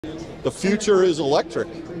The future is electric.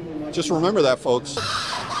 Just remember that, folks.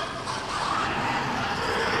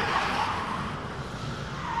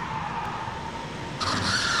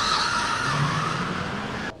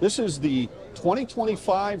 This is the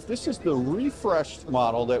 2025. This is the refreshed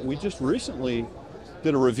model that we just recently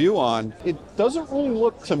did a review on. It doesn't really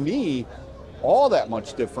look to me all that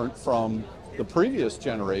much different from the previous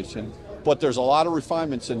generation, but there's a lot of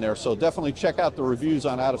refinements in there. So definitely check out the reviews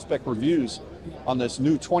on Out of Spec Reviews on this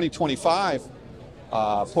new 2025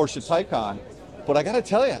 Porsche Taycan. But I got to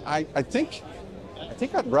tell you, I think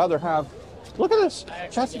I'd rather have. Look at this,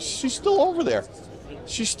 Kathy. She's still over there.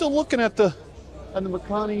 She's still looking at the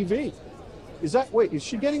Macan EV. Wait, is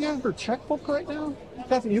she getting out her checkbook right now?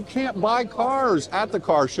 Kathy, you can't buy cars at the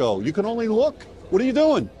car show. You can only look. What are you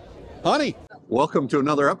doing, honey? Welcome to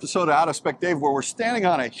another episode of Out of Spec Dave, where we're standing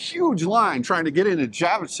on a huge line trying to get into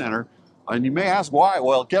Javits Center. And you may ask why.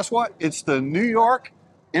 Well, guess what? It's the New York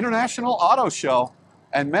International Auto Show.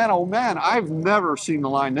 And man, oh man, I've never seen the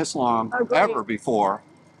line this long ever before.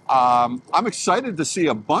 I'm excited to see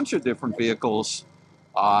a bunch of different vehicles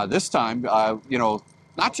this time. You know,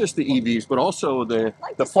 not just the EVs, but also the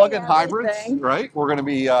plug-in hybrids, right? We're going to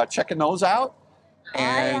be checking those out.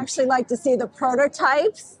 And I actually like to see the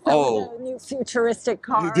prototypes of the new futuristic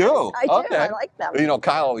cars. You do? I do. Okay. I like them. You know,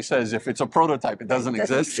 Kyle always says if it's a prototype, it doesn't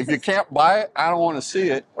exist. If you can't buy it, I don't want to see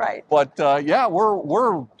it. Right. But yeah,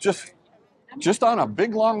 we're just on a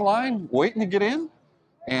big long line waiting to get in,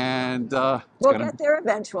 and we'll get there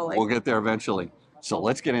eventually. We'll get there eventually. So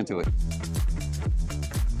let's get into it.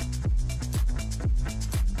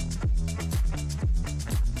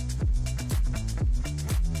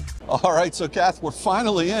 All right, so Kath, we're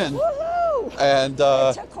finally in. Woohoo! And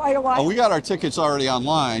it took quite a while. and we got our tickets already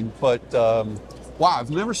online, but wow, I've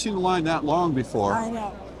never seen a line that long before. I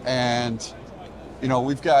know. And you know,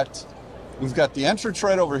 we've got the entrance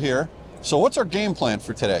right over here. So what's our game plan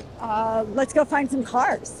for today? Let's go find some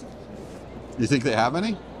cars. You think they have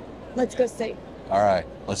any? Let's go see. All right,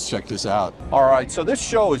 let's check this out. All right, so this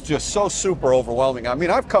show is just so super overwhelming. I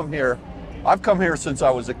mean, I've come here since I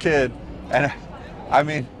was a kid, and I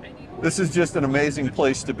mean, this is just an amazing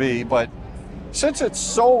place to be. But since it's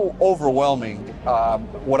so overwhelming,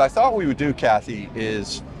 what I thought we would do, Kathy,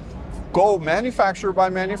 is go manufacturer by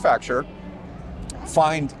manufacturer,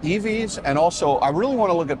 find EVs, and also I really want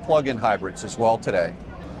to look at plug-in hybrids as well today.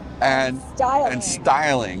 And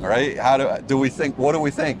styling, right? What do we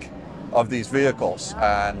think of these vehicles?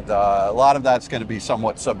 And a lot of that's going to be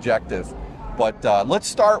somewhat subjective. But let's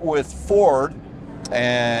start with Ford,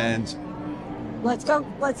 and let's go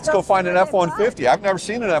find an F-150. I've never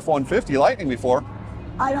seen an F-150 Lightning before.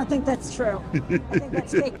 I don't think that's true. I think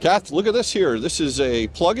that's fake. Kath, look at this here. This is a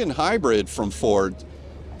plug-in hybrid from Ford,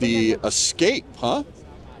 the Escape, huh?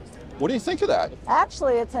 What do you think of that?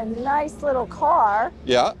 Actually, it's a nice little car.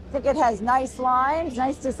 Yeah. I think it has nice lines,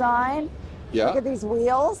 nice design. Yeah. Look at these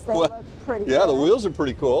wheels. They look pretty good. Yeah, the wheels are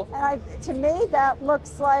pretty cool. And to me, that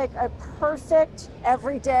looks like a perfect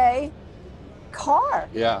everyday car.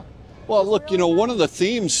 Yeah. Well, look, you know, one of the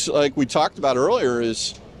themes, like we talked about earlier,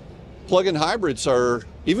 is plug-in hybrids are,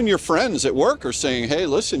 even your friends at work are saying, hey,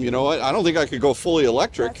 listen, you know what, I don't think I could go fully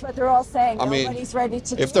electric. That's what they're all saying. I mean, nobody's ready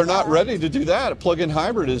to do if they're that. not ready to do that, a plug-in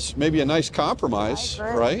hybrid is maybe a nice compromise,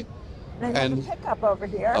 right? And pickup over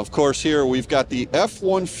here. Of course, here we've got the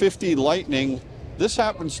F-150 Lightning. This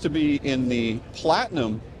happens to be in the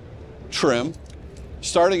Platinum trim,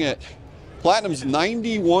 starting at Platinum's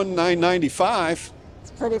 $91,995.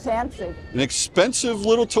 Pretty fancy. An expensive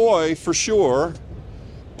little toy for sure,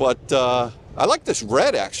 but I like this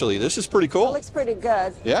red actually. This is pretty cool. It looks pretty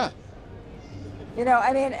good. Yeah. You know,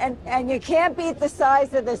 I mean, and you can't beat the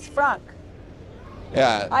size of this frunk.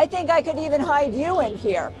 Yeah. I think I could even hide you in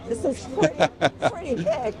here. This is pretty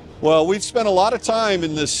big. Well, we've spent a lot of time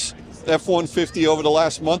in this F-150 over the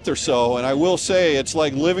last month or so, and I will say it's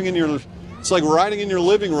like riding in your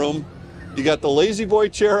living room. You got the lazy boy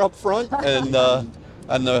chair up front and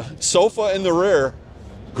the sofa in the rear.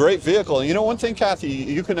 Great vehicle. And you know one thing, Kathy,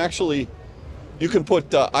 you can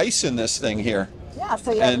put ice in this thing here. Yeah,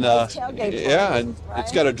 so you have a nice tailgate. Yeah, and right?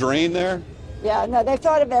 It's got a drain there. Yeah, no, they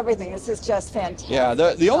thought of everything. This is just fantastic. Yeah,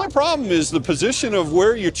 the only problem is the position of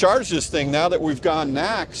where you charge this thing now that we've gone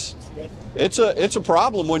NACS. It's a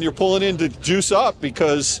problem when you're pulling in to juice up,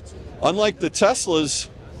 because unlike the Teslas,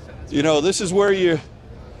 you know, this is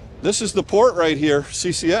the port right here,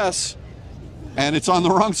 CCS, and it's on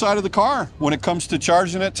the wrong side of the car when it comes to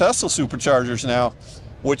charging at Tesla superchargers now,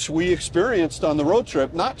 which we experienced on the road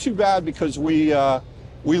trip. Not too bad, because we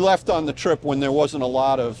left on the trip when there wasn't a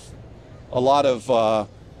lot of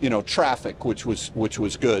you know, traffic, which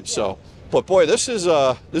was good. So But boy, this is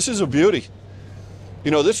a beauty. You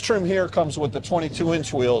know, this trim here comes with the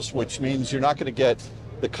 22-inch wheels, which means you're not going to get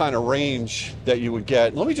the kind of range that you would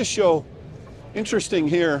get. Let me just show, interesting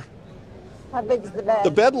here. How big is the bed?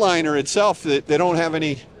 The bed liner itself, they don't have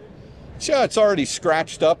any, yeah, it's already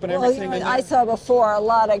scratched up and everything. Well, you know, I saw before a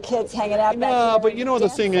lot of kids hanging out back No, there but you know, the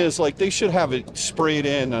thing dancing. is, like, they should have it sprayed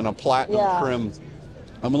in on a platinum Yeah. trim.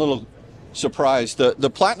 I'm a little surprised. The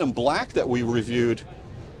platinum black that we reviewed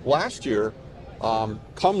last year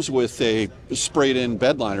comes with a sprayed in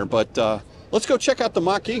bed liner, but let's go check out the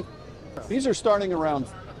Maki. These are starting around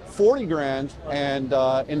 40 grand, and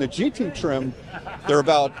in the GT trim, they're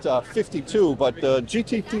about 52, but the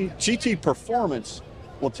GT Performance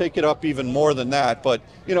will take it up even more than that. But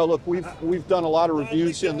you know, look, we've done a lot of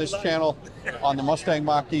reviews in this channel on the Mustang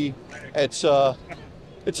Maki. It's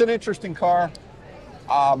an interesting car.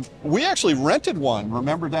 We actually rented one,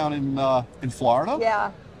 remember, down in Florida?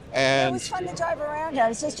 Yeah. And it was fun to drive around. I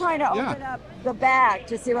was just trying to Yeah. open up the back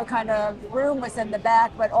to see what kind of room was in the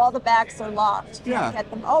back, but all the backs are locked. You Yeah. can't get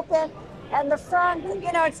them open. And the front,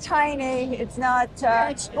 you know, it's tiny. It's not,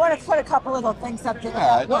 you want to put a couple little things up there.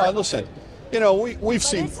 yeah, no, listen, you know, we've But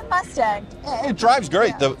seen, it's a Mustang. it drives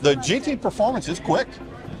great. Yeah. The GT Performance is quick.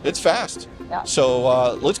 It's fast. Yeah.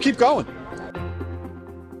 So let's keep going.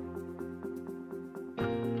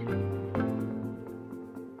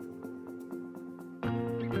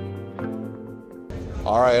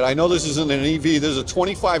 All right, I know this isn't an EV. This is a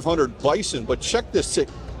 2500 Bison, but check this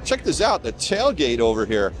out. The tailgate over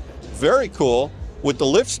here, very cool with the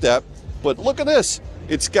lift step. But look at this.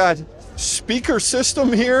 It's got speaker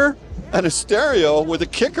system here and a stereo with a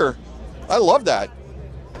kicker. I love that.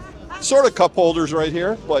 Sort of cup holders right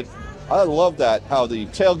here, but I love that, how the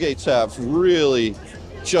tailgates have really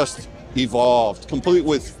just evolved, complete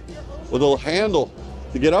with a little handle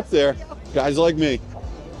to get up there. Guys like me.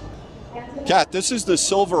 Kat, this is the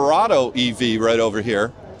Silverado EV right over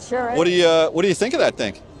here. Sure is. What do you think of that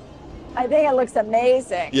thing? I think it looks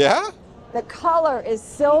amazing. Yeah? The color is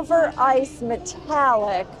silver ice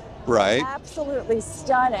metallic. Right. Absolutely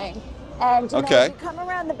stunning. And you know, Okay. as you come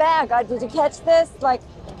around the back, did you catch this? Like,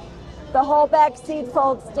 the whole back seat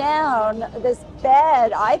folds down. This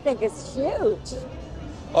bed, I think, is huge.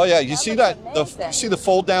 Oh yeah, you That see looks that? amazing. You see the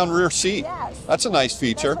fold down rear seat? Yes. That's a nice That's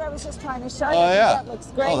feature. what I was just trying to show you. Oh, yeah. That looks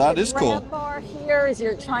great. Oh, that The is cool. grab bar here is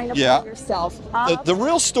you're trying to Yeah. pull yourself The, up. the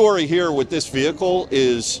real story here with this vehicle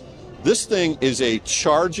is this thing is a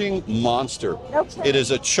charging monster. No kidding. It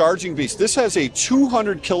is a charging beast. This has a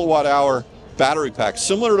 200 kilowatt hour battery pack,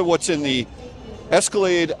 similar to what's in the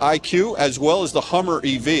Escalade IQ as well as the Hummer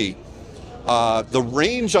EV. The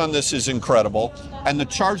range on this is incredible, and the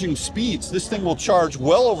charging speeds, this thing will charge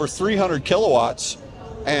well over 300 kilowatts,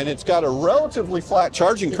 and it's got a relatively flat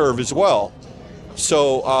charging curve as well.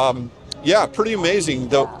 So yeah, pretty amazing.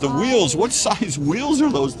 The wheels, what size wheels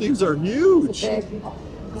are those? Things are huge, Big.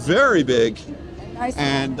 very big. Nice.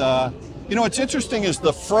 And you know, what's interesting is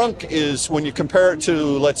the front is, when you compare it to,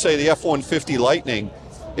 let's say, the F-150 Lightning,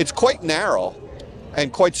 it's quite narrow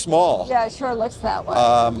and quite small. Yeah, it sure looks that way.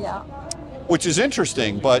 Yeah. Which is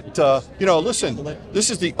interesting. But you know, listen, this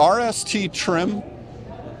is the RST trim.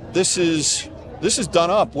 This is done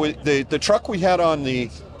up with the truck we had on the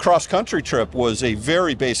cross-country trip was a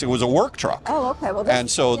very basic, it was a work truck. Oh, okay. Well, this And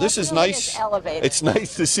so this is definitely nice. elevated. It's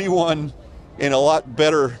nice to see one in a lot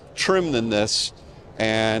better trim than this.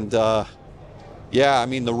 And yeah, I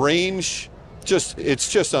mean, the range,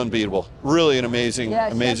 it's just unbeatable. Really an amazing.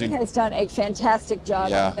 Chevy has done a fantastic job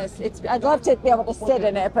Yeah. on this. I'd love to be able to sit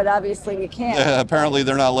in it, but obviously we can't. Apparently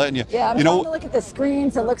they're not letting you. Yeah, I'm you trying know, to look at the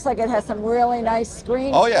screens. It looks like it has some really nice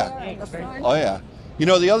screens. Oh, yeah. there in the front. oh yeah. You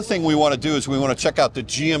know, the other thing we want to do is we want to check out the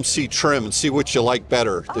GMC trim and see which you like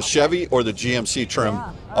better, the Chevy or the GMC trim Yeah.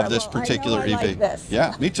 All of right, this well, I know particular I EV. like this.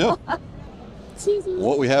 Yeah, me too.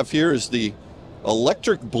 What we have here is the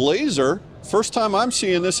electric Blazer. First time I'm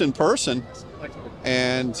seeing this in person,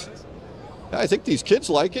 and I think these kids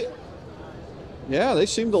like it. Yeah, they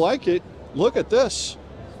seem to like it. Look at this.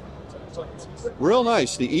 Real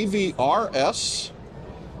nice. The EV-RS.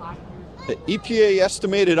 The EPA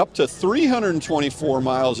estimated up to 324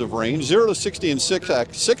 miles of range, 0 to 60 in 6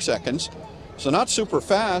 seconds. So not super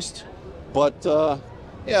fast, but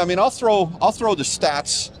yeah, I mean, I'll throw the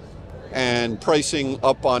stats and pricing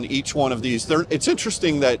up on each one of these. It's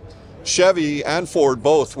interesting that Chevy and Ford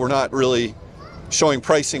both were not really showing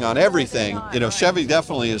pricing on everything. You know, Chevy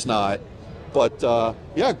definitely is not. But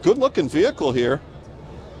yeah, good looking vehicle here.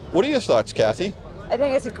 What are your thoughts, Kathy? I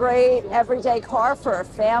think it's a great everyday car for a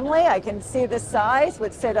family. I can see the size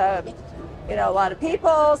would fit a You know, a lot of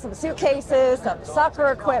people, some suitcases, some soccer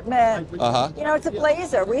equipment. You know, it's a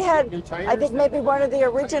Blazer. We had, I think, maybe one of the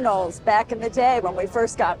originals back in the day when we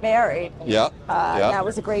first got married. Yeah. That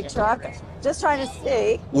was a great truck. Just trying to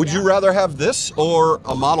see. Would you rather have this or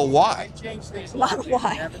a Model Y? Model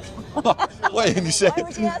Y. Wait, and you say, Why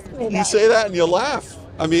would you ask me that? You say that and you laugh.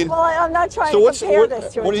 I mean, well, I'm not trying to compare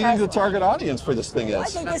this to what do you think the Tesla. target audience for this thing is? I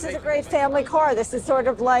think this is a great family car. This is sort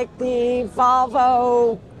of like the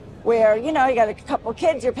Volvo, where, you know, you got a couple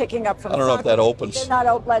kids you're picking up from. I don't know if that opens. They're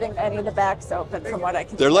not letting any of the backs open, from what I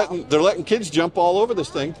can They're tell. letting kids jump all over this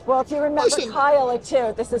thing. Well, if you remember Kyle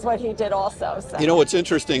too, this is what he did also. So. You know what's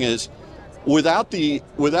interesting is, without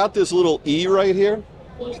this little E right here,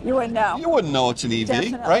 you wouldn't know. You wouldn't know it's an EV,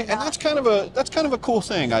 Definitely right? not. And that's kind of a cool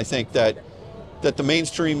thing, I think, that the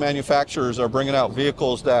mainstream manufacturers are bringing out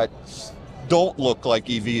vehicles that don't look like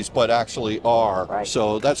EVs but actually are. Right.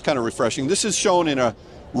 So that's kind of refreshing. This is shown in a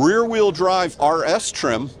rear-wheel drive RS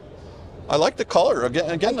trim. I like the color.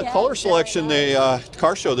 Again, the color selection, the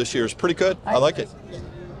car show this year is pretty good. I like it.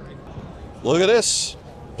 Look at this.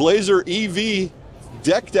 Blazer EV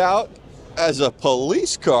decked out as a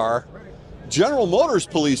police car. General Motors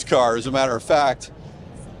police car, as a matter of fact.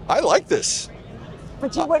 I like this.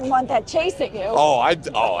 But you wouldn't want that chasing you. I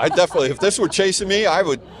definitely, if this were chasing me, I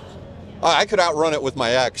could outrun it with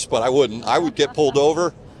my ex, but I wouldn't. I would get pulled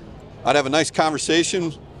over. I'd have a nice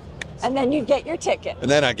conversation. And then you'd get your ticket. And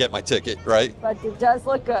then I'd get my ticket, right? But it does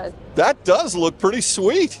look good. That does look pretty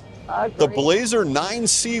sweet. Agreed. The Blazer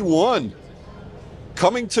 9C1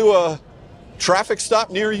 coming to a traffic stop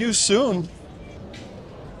near you soon.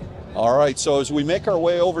 All right, so as we make our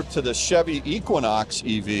way over to the Chevy Equinox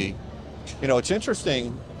EV, you know, it's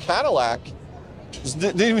interesting, Cadillac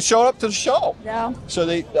didn't even show up to the show. No. So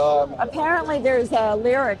they apparently there's a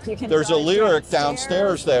Lyric you can. There's a drive Lyric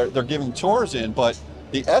downstairs there. They're giving tours in, but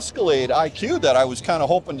the Escalade IQ that I was kind of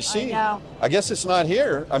hoping to see, I guess it's not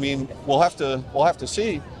here. I mean, we'll have to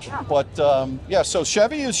see. Yeah. But yeah, so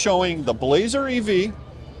Chevy is showing the Blazer EV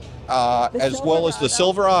as well as the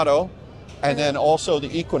Silverado. And then also the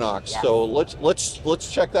Equinox. Yeah. So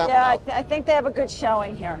let's check that one out. Yeah, I think they have a good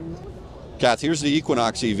showing here. Kath, here's the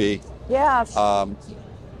Equinox EV. Yeah.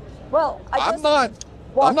 Well, I'm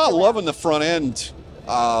not loving the front end.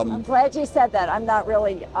 I'm glad you said that. I'm not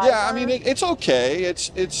really. Yeah, I mean it's okay.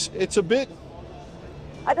 It's a bit.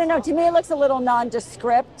 I don't know. To me, it looks a little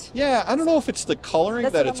nondescript. Yeah, I don't know if it's the coloring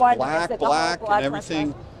that it's black and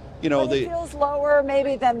everything. You know, it feels lower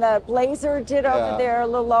maybe than the Blazer did over there, a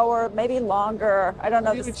little lower, maybe longer. I don't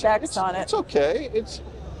know the specs on it. It's okay.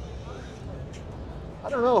 I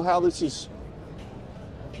don't know how this is.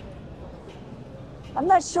 I'm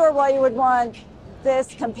not sure why you would want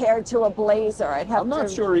this compared to a Blazer. I'm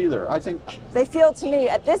not sure either. I think they feel to me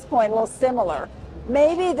at this point a little similar.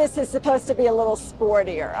 Maybe this is supposed to be a little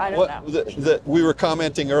sportier. I don't know. We were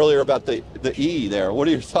commenting earlier about the E there. What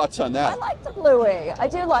are your thoughts on that? I like the blue E. I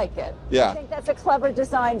do like it. Yeah. I think that's a clever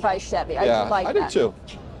design by Chevy. I do like that. I do too.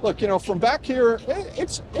 Look, you know, from back here,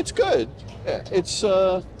 it's good. It's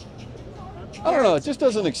I don't know. It just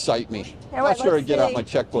doesn't excite me. I'm not sure I'd get out my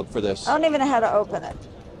checkbook for this. I don't even know how to open it.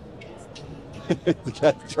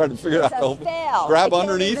 Trying to figure out how to open it. Grab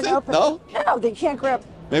underneath it? No? No, they can't grab.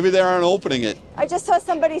 Maybe they aren't opening it. I just saw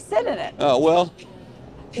somebody sit in it. Oh, well,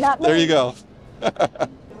 not me. There you go.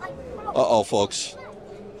 Uh-oh, folks.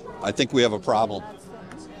 I think we have a problem.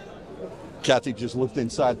 Kathy just looked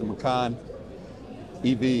inside the Macan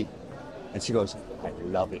EV, and she goes, I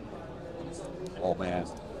love it. Oh, man.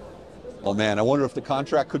 Oh, man, I wonder if the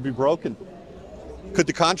contract could be broken. Could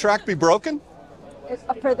the contract be broken?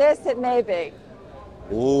 For this, it may be.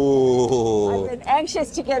 Ooh. I've been anxious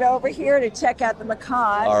to get over here to check out the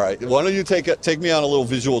Macan. All right. Why don't you take me on a little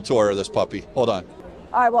visual tour of this puppy? Hold on.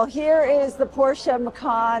 All right. Well, here is the Porsche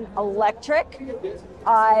Macan Electric.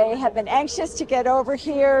 I have been anxious to get over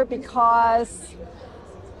here because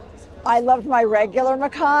I loved my regular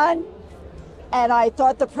Macan, and I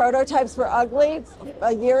thought the prototypes were ugly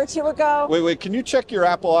a year or two ago. Wait. Can you check your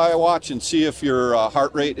Apple iWatch and see if your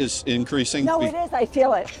heart rate is increasing? No, it is. I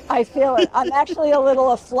feel it. I'm actually a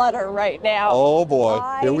little aflutter right now. Oh, boy.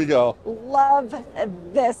 Here we go. Love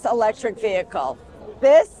this electric vehicle.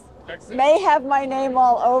 This may have my name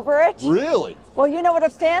all over it. Really? Well, you know what a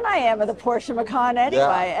fan I am of the Porsche Macan anyway.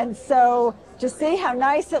 Yeah. And so to see how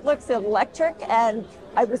nice it looks electric, and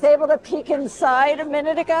I was able to peek inside a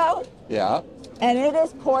minute ago. Yeah. And it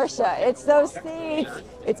is Porsche. It's those seats.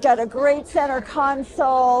 It's got a great center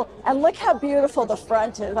console. And look how beautiful the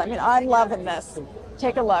front is. I mean, I'm loving this.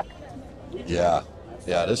 Take a look. Yeah.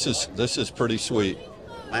 Yeah, this is pretty sweet.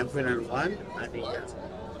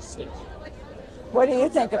 What do you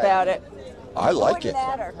think about it? I like it.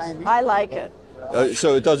 Matter. I like it.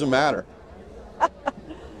 So it doesn't matter.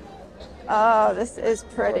 Oh, this is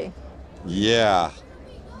pretty. Yeah.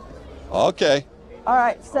 Okay. All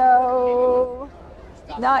right, so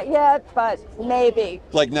not yet, but maybe.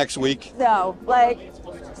 Like next week? No, like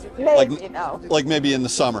maybe, no. Like maybe in the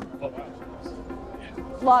summer.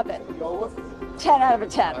 Love it. 10 out of a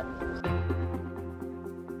 10.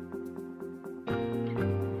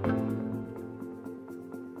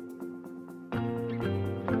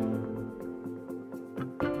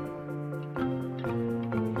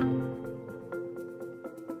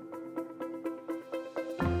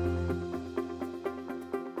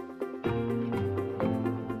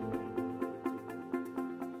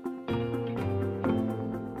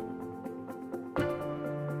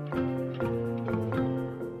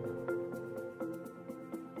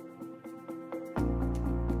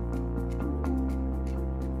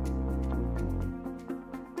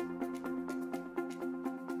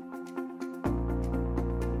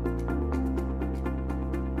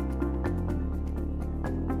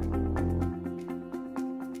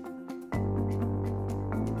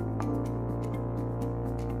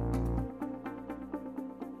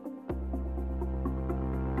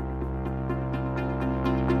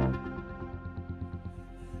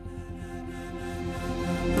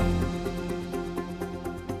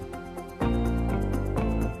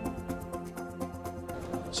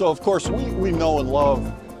 So of course we know and love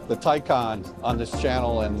the Taycan on this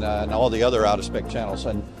channel and all the other out of spec channels.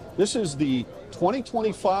 And this is the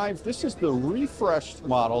 2025, this is the refreshed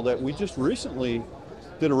model that we just recently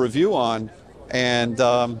did a review on. And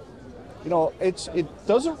you know, it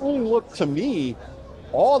doesn't really look to me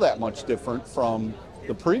all that much different from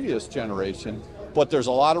the previous generation, but there's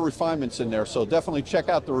a lot of refinements in there. So definitely check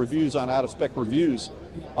out the reviews on out of spec reviews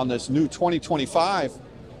on this new 2025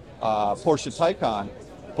 Porsche Taycan.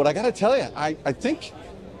 But I got to tell you, I think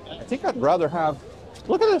I'd rather have.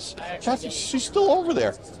 Look at this, Kathy. She's still over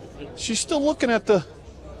there. She's still looking at the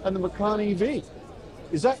Macan EV.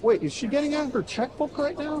 Wait, is she getting out her checkbook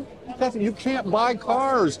right now? Kathy, you can't buy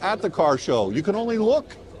cars at the car show. You can only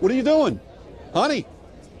look. What are you doing, honey?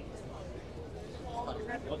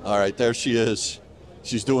 All right, there she is.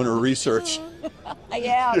 She's doing her research.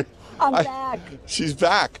 Yeah, I'm back. She's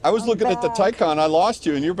back. I was looking at the Taycan. I lost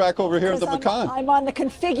you, and you're back over here at the Macan. I'm on the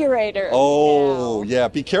configurator. Oh, yeah.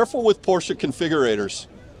 Be careful with Porsche configurators.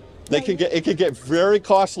 It can get very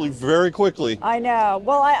costly very quickly. I know.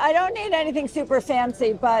 Well, I don't need anything super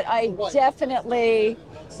fancy, but I definitely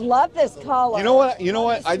love this color. You know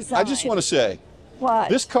what? I just want to say, what?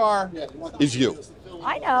 This car is you.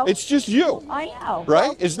 I know. It's just you. I know. Right?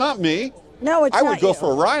 Well, it's not me. No, it's not not I would go you.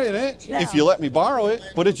 for a ride in it No. if you let me borrow it,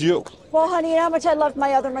 but it's you. Well, honey, you know how much I loved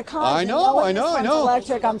my other Macan. I know. This one's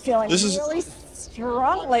electric. I'm feeling really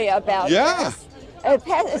strongly about this.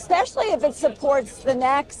 Especially if it supports the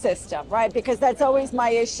NAC system, right? Because that's always my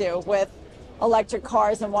issue with electric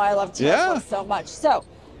cars and why I love Tesla so much. So,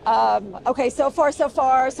 okay, so far,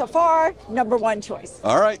 #1 choice.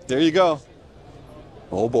 All right, there you go.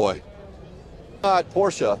 Oh boy. Not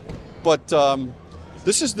Porsche, but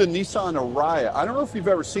this is the Nissan Ariia. I don't know if you've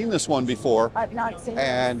ever seen this one before. I've not seen it.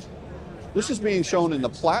 And this is being shown in the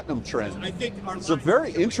platinum trim. It's a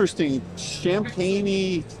very interesting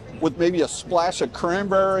champagne-y with maybe a splash of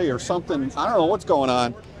cranberry or something. I don't know what's going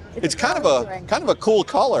on. It's kind of a cool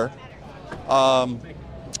color.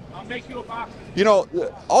 You know,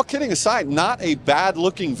 all kidding aside, not a bad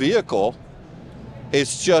looking vehicle.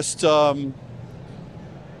 It's just,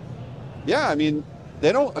 yeah, I mean,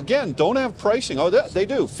 they don't have pricing. Oh, they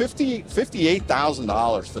do.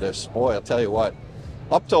 $58,000 for this. Boy, I'll tell you what.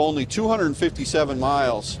 Up to only 257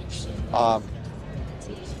 miles.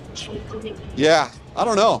 Yeah, I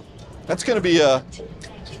don't know. That's going to be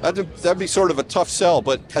that'd be sort of a tough sell.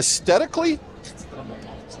 But aesthetically,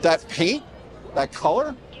 that paint, that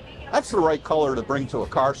color, that's the right color to bring to a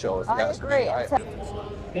car show. If you ask me.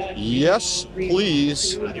 Yes,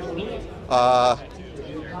 please.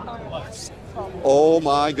 Oh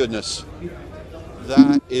my goodness,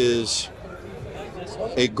 that is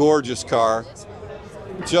a gorgeous car,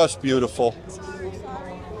 just beautiful,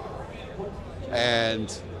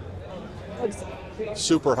 and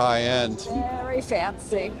super high end. Very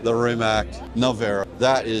fancy. The Rimac Navara.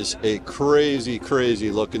 That is a crazy,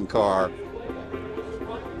 crazy looking car.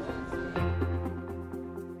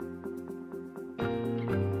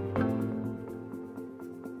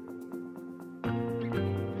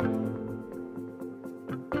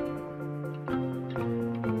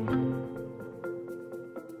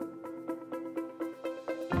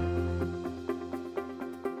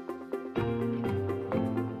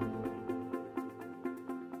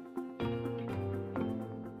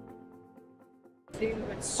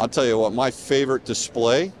 I'll tell you what, my favorite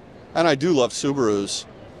display, and I do love Subarus,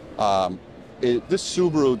 this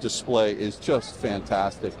Subaru display is just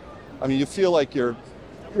fantastic. I mean, you feel like you're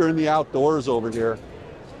in the outdoors over here.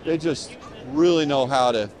 They just really know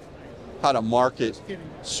how to market.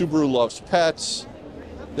 Subaru loves pets.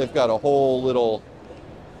 They've got a whole little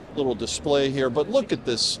display here, but look at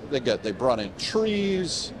this. They brought in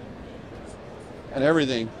trees and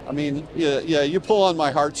everything. I mean, yeah, you pull on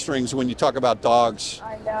my heartstrings when you talk about dogs.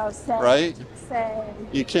 I know, same. Right? Same.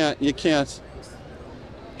 You can't.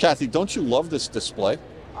 Kathy, don't you love this display?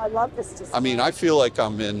 I love this display. I mean, I feel like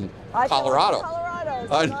I'm in Colorado. Colorado is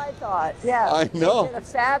what I thought. Yeah. I know. They did a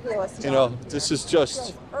fabulous job. You know, this is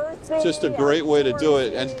just earthy, a great way to do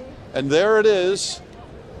it. And there it is.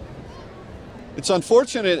 It's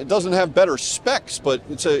unfortunate it doesn't have better specs, but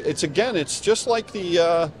it's just like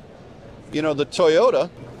the the Toyota.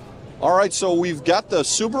 All right, so we've got the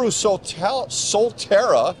Subaru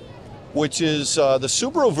Solterra, which is the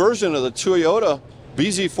Subaru version of the Toyota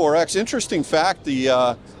BZ4X. Interesting fact, the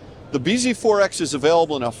BZ4X is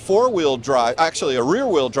available in a four-wheel drive, actually a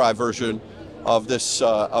rear-wheel drive version of this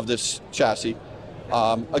chassis.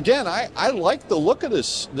 Again, I like the look of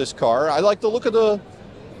this car. I like the look of the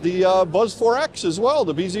Buzz 4X as well,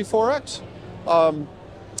 the BZ4X.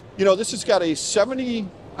 This has got a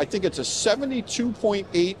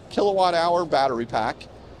 72.8 kilowatt hour battery pack.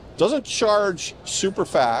 Doesn't charge super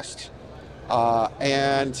fast.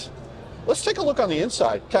 And let's take a look on the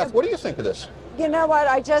inside. Kath, what do you think of this? You know what?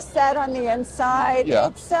 I just sat on the inside. Yeah.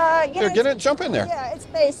 It's Jump in there. Yeah, it's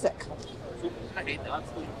basic.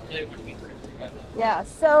 Yeah,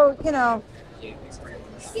 so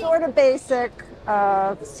sort of basic.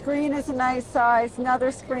 Screen is a nice size.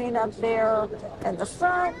 Another screen up there, and the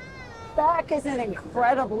front. Back isn't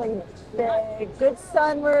incredibly big. Good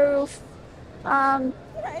sunroof.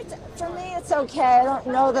 For me, it's okay. I don't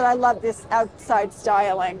know that I love this outside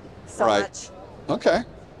styling so much. Okay.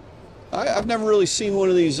 I've never really seen one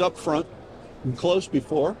of these up front and close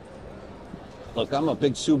before. Look, I'm a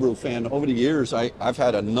big Subaru fan. Over the years, I've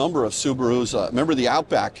had a number of Subarus. Remember the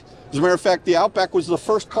Outback? As a matter of fact, the Outback was the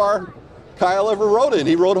first car Kyle ever rode in.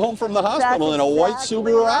 He rode home from the hospital in a white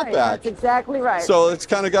Subaru Outback. That's exactly right. So it's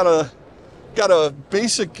kind of got a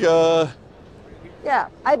basic. Yeah,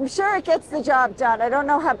 I'm sure it gets the job done. I don't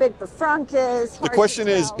know how big the front is. The question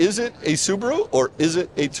is it a Subaru or is it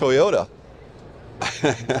a Toyota?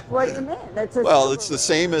 What do you mean? Well, it's the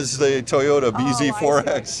same as the Toyota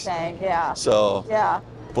BZ4X. Yeah. So. Yeah.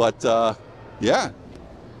 But yeah.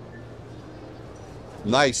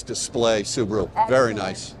 Nice display, Subaru. Excellent. Very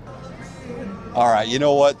nice. All right, you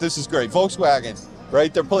know what? This is great. Volkswagen,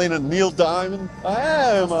 right? They're playing a Neil Diamond.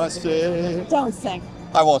 I must say. Don't sing.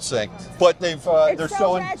 I won't sing. But they're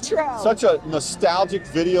showing retro. Such a nostalgic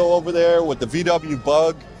video over there with the VW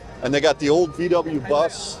Bug, and they got the old VW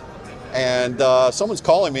Bus. And someone's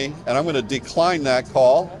calling me, and I'm going to decline that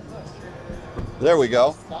call. There we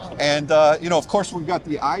go. And, of course, we've got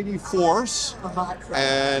the ID4s.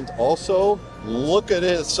 And also, look at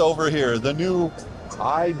this over here, the new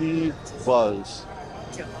ID Buzz.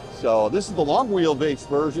 So this is the long wheelbase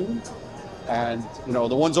version. And,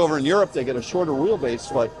 the ones over in Europe, they get a shorter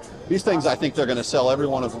wheelbase. But these things, I think they're going to sell every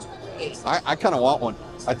one of them. I kind of want one.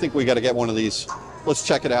 I think we got to get one of these. Let's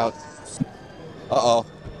check it out. Uh-oh.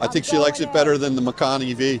 I think she likes it better than the Macan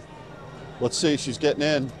EV. Let's see, she's getting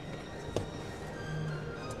in.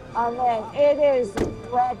 I mean, it is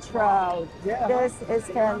retro. Yeah. This is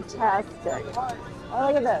fantastic.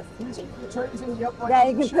 Oh, look at this. Yeah,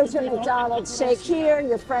 you can put your McDonald's shake here,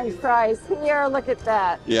 your French fries here. Look at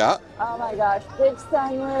that. Yeah. Oh my gosh, big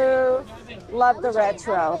sunroof. Love the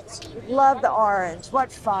retro. Love the orange.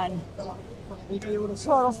 What fun.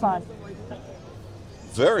 Total fun.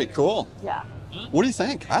 Very cool. Yeah. What do you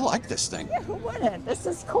think? I like this thing. Yeah, who wouldn't? This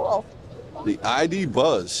is cool. The ID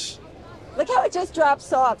Buzz. Look how it just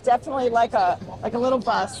drops off. Definitely like a little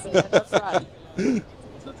bus in the front.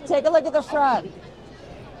 Take a look at the front.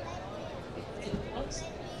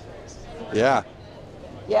 Yeah.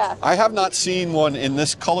 Yeah. I have not seen one in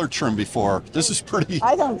this color trim before. This is pretty.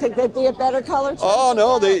 I don't think there'd be a better color trim. Oh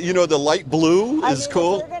no, the light blue is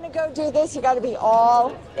cool. If you're gonna go do this, you got to be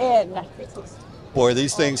all in. Boy,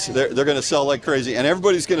 these things, they're going to sell like crazy. And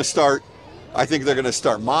everybody's going to start, I think they're going to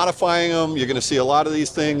start modifying them. You're going to see a lot of these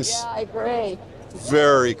things. Yeah, I agree.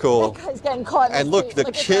 Very cool. That guy's getting caught in and look, the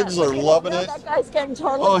kids are loving it. That guy's getting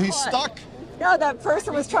totally Oh, he's caught. stuck. No, that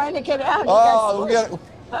person was trying to get out. Oh,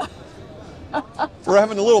 we're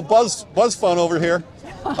having a little buzz fun over here.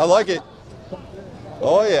 I like it.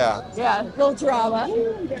 Oh, yeah. Yeah, little drama.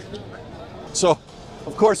 So,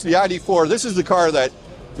 of course, the ID4, this is the car that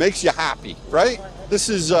makes you happy, right? This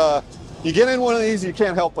is, you get in one of these, you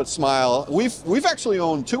can't help but smile. We've actually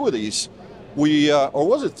owned 2 of these. Or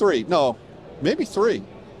was it 3? No, maybe 3.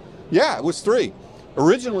 Yeah, it was 3.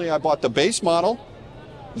 Originally, I bought the base model.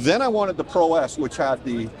 Then I wanted the Pro S, which had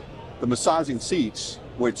the massaging seats,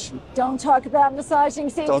 which... Don't talk about massaging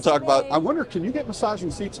seats. Don't talk about... I wonder, can you get massaging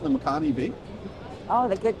seats in the Macan EV? Oh,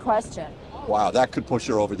 the good question. Wow, that could push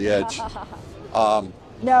her over the edge.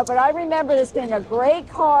 No, but I remember this being a great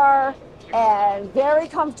car and very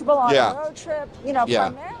comfortable on a road trip. You know,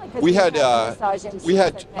 primarily because we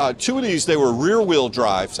had 2 of these. They were rear-wheel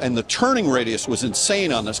drives, and the turning radius was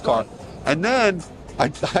insane on this car. And then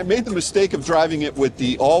I made the mistake of driving it with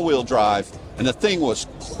the all-wheel drive, and the thing was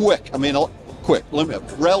quick. I mean, quick,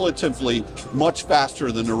 relatively much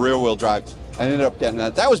faster than the rear-wheel drive. I ended up getting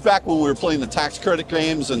that. That was back when we were playing the tax credit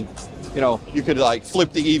games, and you know, you could like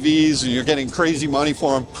flip the EVs and you're getting crazy money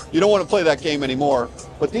for them. You don't want to play that game anymore.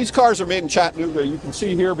 But these cars are made in Chattanooga. You can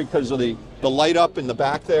see here because of the light up in the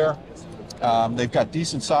back there. They've got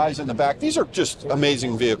decent size in the back. These are just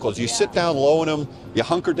amazing vehicles. You sit down low in them, you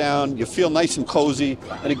hunker down, you feel nice and cozy.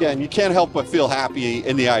 And again, you can't help but feel happy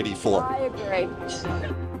in the ID4. I agree.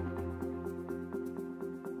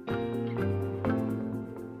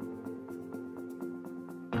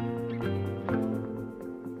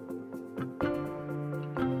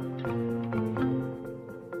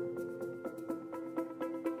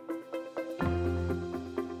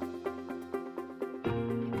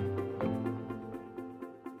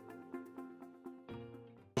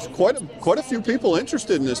 Quite a few people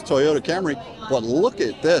interested in this Toyota Camry, but look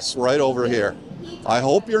at this right over here. I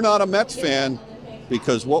hope you're not a Mets fan,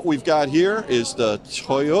 because what we've got here is the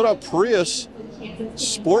Toyota Prius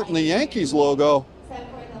sporting the Yankees logo.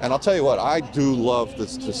 And I'll tell you what, I do love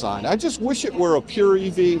this design. I just wish it were a pure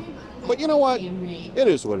EV, but you know what? It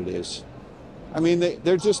is what it is. I mean,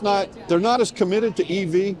 they're not as committed to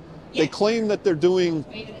EV. They claim that they're doing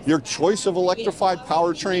your choice of electrified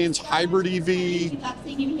powertrains, hybrid EV,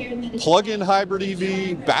 plug-in hybrid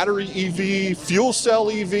EV, battery EV, fuel cell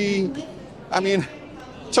EV. I mean,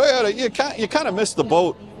 Toyota, you kind of missed the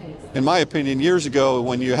boat, in my opinion, years ago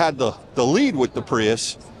when you had the lead with the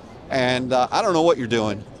Prius, and I don't know what you're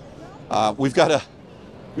doing. We've got a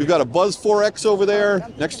Buzz 4X over there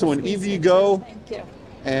next to an EV Go. Thank you.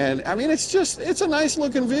 And I mean, it's a nice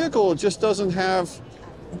looking vehicle. It just doesn't have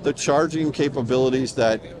the charging capabilities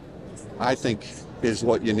that I think is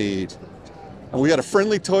what you need. And we got a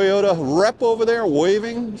friendly Toyota rep over there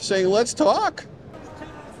waving, saying, let's talk.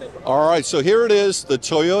 All right, so here it is, the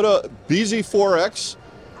Toyota BZ4X.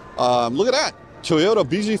 Look at that. Toyota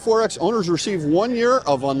BZ4X owners receive 1 year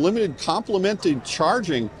of unlimited complimented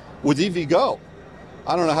charging with EV Go.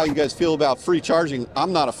 I don't know how you guys feel about free charging.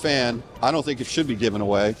 I'm not a fan. I don't think it should be given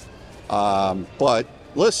away. But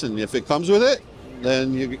listen, if it comes with it,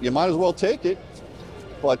 then you might as well take it.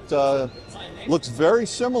 But looks very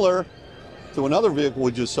similar to another vehicle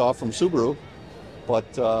we just saw from Subaru.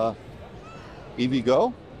 But EV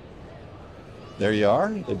Go, there you are.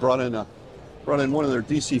 They brought in one of their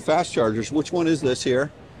DC fast chargers. Which one is this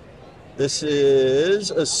here? This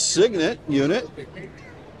is a Signet unit.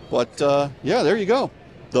 But yeah, there you go.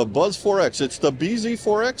 The Buzz 4X. It's the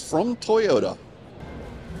BZ4X from Toyota.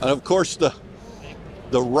 And of course the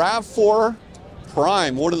RAV4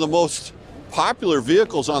 Prime, one of the most popular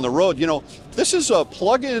vehicles on the road. You know, this is a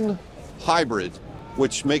plug-in hybrid,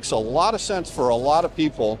 which makes a lot of sense for a lot of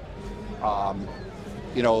people.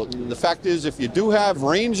 You know, the fact is, if you do have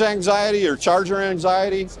range anxiety or charger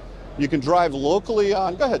anxiety, you can drive locally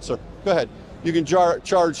on, go ahead, sir, go ahead. You can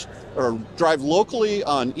charge or drive locally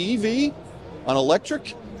on EV, on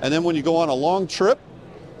electric, and then when you go on a long trip,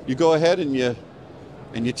 you go ahead and you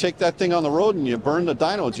take that thing on the road and you burn the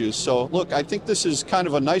dyno juice. So look, I think this is kind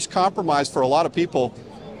of a nice compromise for a lot of people.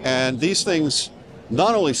 And these things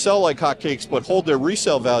not only sell like hotcakes, but hold their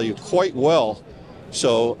resale value quite well.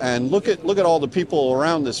 So, and look at all the people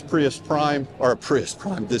around this Prius Prime,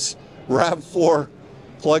 this RAV4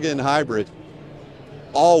 plug-in hybrid.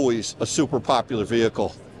 Always a super popular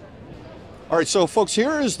vehicle. All right, so folks,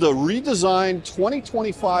 here is the redesigned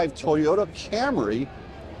 2025 Toyota Camry.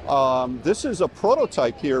 This is a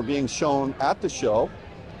prototype here being shown at the show,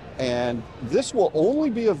 and this will only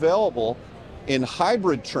be available in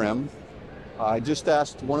hybrid trim. I just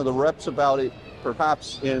asked one of the reps about it,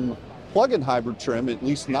 perhaps in plug-in hybrid trim, at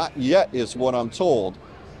least not yet is what I'm told.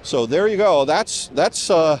 So there you go. That's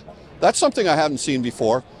something I haven't seen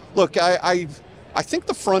before. Look, I think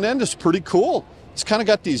the front end is pretty cool. It's kind of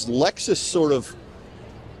got these Lexus sort of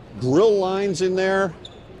grill lines in there.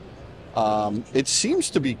 It seems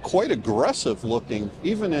to be quite aggressive looking,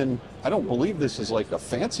 even in I don't believe this is like a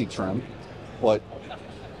fancy trim, but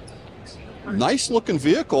nice looking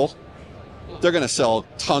vehicle. They're going to sell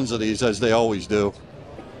tons of these, as they always do.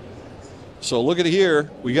 So look at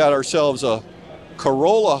here. We got ourselves a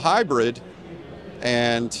Corolla hybrid.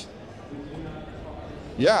 And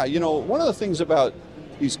yeah, you know, one of the things about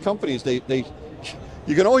these companies,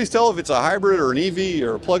 you can always tell if it's a hybrid or an EV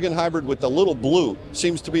or a plug-in hybrid with the little blue.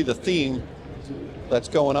 Seems to be the theme that's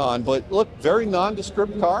going on. But look, very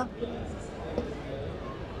nondescript car.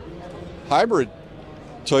 Hybrid.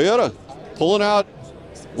 Toyota pulling out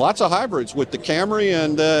lots of hybrids with the Camry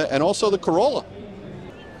and also the Corolla.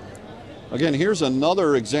 Again, here's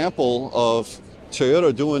another example of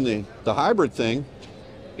Toyota doing the hybrid thing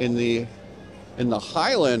in the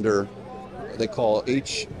Highlander. They call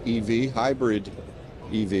HEV, hybrid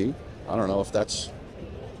EV. I don't know if that's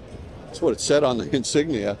what it said on the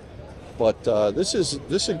insignia, but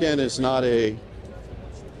this again is not a.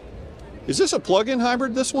 Is this a plug-in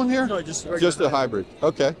hybrid? This one here? No, just a hybrid.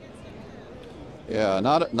 Okay. Yeah,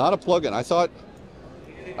 not a plug-in. I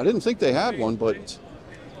didn't think they had one, but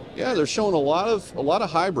yeah, they're showing a lot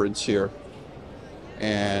of hybrids here,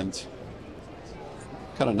 and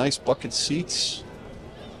kind of nice bucket seats.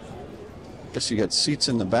 Guess you got seats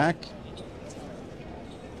in the back,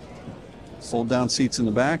 fold-down seats in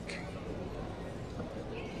the back.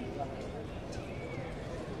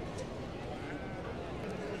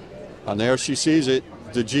 And there she sees it,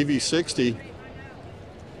 the GV60.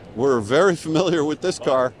 We're very familiar with this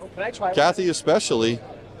car, Kathy especially.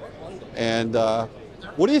 And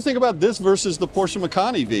what do you think about this versus the Porsche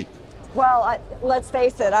Macan EV? Well, let's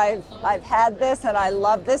face it, I've had this and I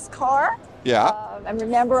love this car. Yeah. And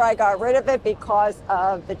remember, I got rid of it because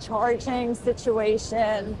of the charging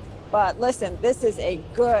situation. But listen, this is a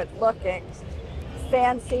good-looking,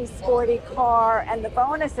 fancy, sporty car. And the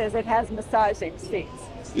bonus is it has massaging seats.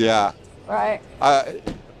 Yeah. Right?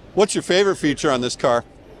 What's your favorite feature on this car?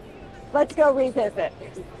 Let's go revisit.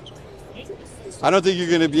 I don't think you're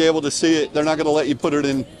going to be able to see it. They're not going to let you put it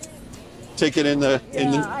in, take it in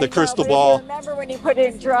the crystal ball. Remember when you put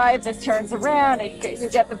it in drive, this turns around, and you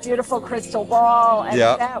get the beautiful crystal ball, and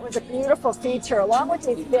that was a beautiful feature, along with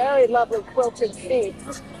these very lovely quilted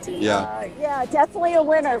seats. Yeah. Yeah, definitely a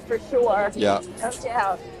winner for sure. Yeah. No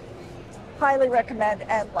doubt. Highly recommend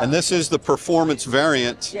and love. And this is the performance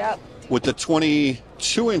variant. Yep. With the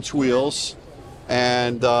 22-inch wheels.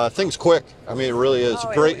 And things quick. I mean, it really is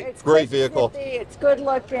a great vehicle. Snippy, it's good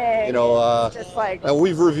looking. You know, just like. And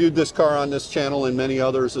we've reviewed this car on this channel and many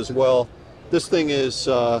others as well. This thing is,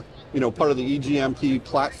 you know, part of the EGMP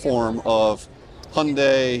platform of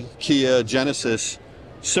Hyundai, Kia, Genesis,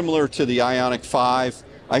 similar to the Ioniq 5.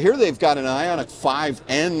 I hear they've got an Ioniq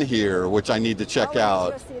 5N here, which I need to check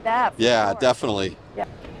out. Let's go see that. Yeah, definitely. Yeah.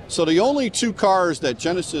 So the only two cars that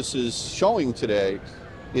Genesis is showing today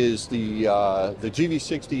is the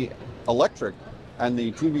GV60 electric and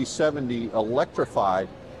the GV70 electrified.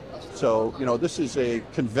 So, you know, this is a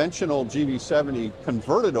conventional GV70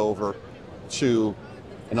 converted over to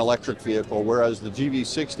an electric vehicle, whereas the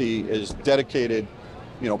GV60 is dedicated,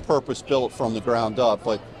 you know, purpose-built from the ground up.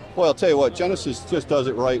 But, boy, I'll tell you what, Genesis just does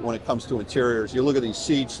it right when it comes to interiors. You look at these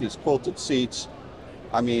seats, these quilted seats.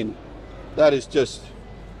 I mean, that is just,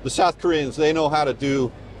 the South Koreans, they know how to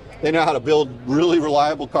build really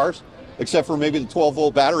reliable cars, except for maybe the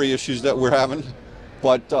 12-volt battery issues that we're having.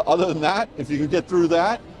 But other than that, if you can get through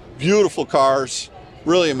that, beautiful cars,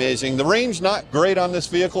 really amazing. The range not great on this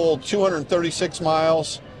vehicle, 236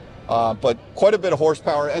 miles, but quite a bit of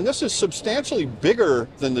horsepower. And this is substantially bigger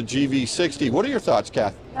than the GV60. What are your thoughts,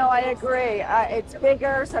 Kath? No, I agree. It's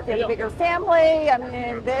bigger, so if you have a bigger family, I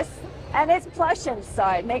mean, and it's plush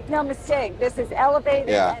inside. Make no mistake, this is elevated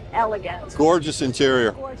and elegant. Gorgeous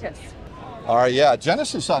interior. Gorgeous. All right, yeah,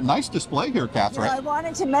 Genesis, nice display here, Catherine. Well, I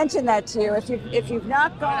wanted to mention that to you. If you've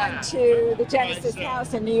not gone to the Genesis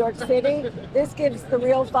house in New York City, this gives the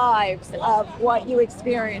real vibes of what you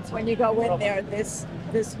experience when you go in there. This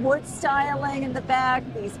wood styling in the back,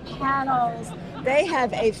 these panels. They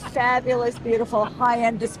have a fabulous, beautiful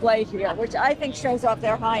high-end display here, which I think shows off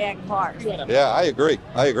their high-end cars. Yeah, I agree.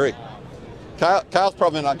 Kyle's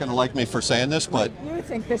probably not going to like me for saying this, but you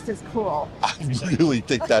think this is cool. I really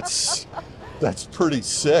think that's pretty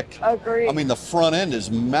sick. Agreed. I mean, the front end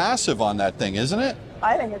is massive on that thing, isn't it?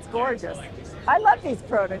 I think it's gorgeous. I love these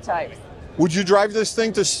prototypes. Would you drive this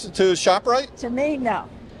thing to ShopRite? To me, no.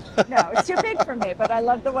 No, it's too big for me, but I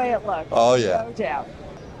love the way it looks. Oh, yeah. No doubt.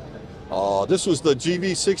 Oh, this was the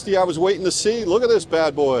GV60 I was waiting to see. Look at this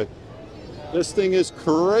bad boy. This thing is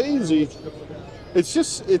crazy.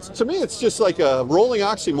 To me, it's just like a rolling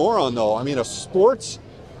oxymoron, though. I mean, a sports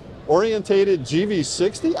orientated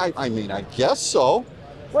GV60? I mean, I guess so.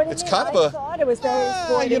 What do you It's mean? kind of I a, thought it was very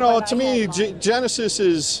sporty you know, when to I me, had mine. Genesis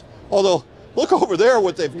is, although, look over there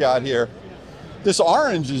what they've got here. This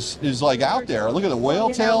orange is like out there. Look at the whale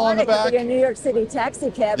tail on the back. It could be a New York City taxi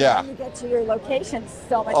cab. Yeah. When you get to your location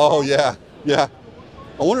so much Oh, faster. yeah, yeah.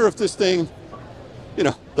 I wonder if this thing, you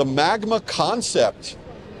know, the Magma concept.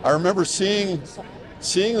 I remember seeing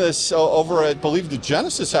this over at, I believe, the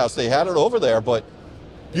Genesis house. They had it over there, but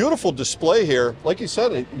beautiful display here. Like you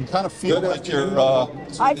said, you kind of feel like you're.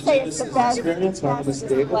 I'd say it's the best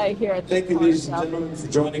display here at the Thank you, ladies and gentlemen, for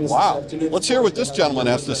joining us Wow. this afternoon. Let's hear what this gentleman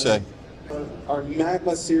has to say. Our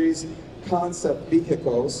Magma Series concept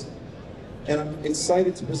vehicles, and I'm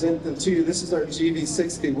excited to present them to you. This is our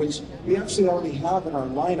GV60, which we actually already have in our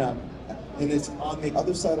lineup, and it's on the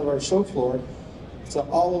other side of our show floor. It's an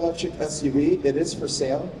all-electric SUV. It is for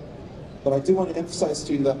sale, but I do want to emphasize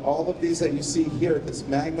to you that all of these that you see here, this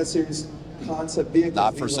Magma Series concept vehicle,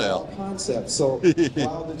 Not for sale. Concept. So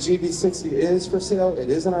while the GV60 is for sale, it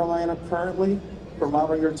is in our lineup currently for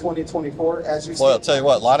model year 2024. As you see, Well, I'll tell you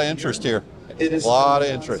what, a lot of interest here. it is A lot of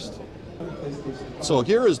interest. So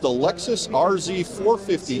here is the Lexus RZ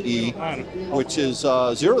 450e, which is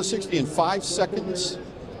 0 to 60 in 5 seconds.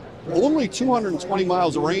 Only 220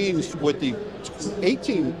 miles of range with the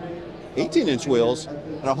 18-inch wheels,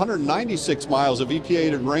 and 196 miles of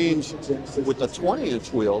EPA range with the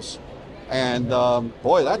 20-inch wheels. And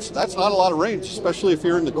boy, that's not a lot of range, especially if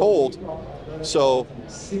you're in the cold. So,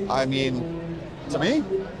 I mean, to me,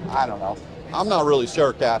 I don't know. I'm not really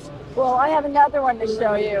sure, Kath. Well, I have another one to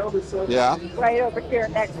show you. Yeah. Right over here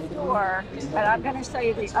next door, and I'm going to show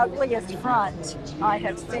you the ugliest front I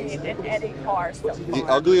have seen in any car so far. The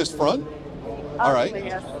ugliest front? All right.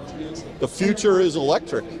 Ugliest. The future is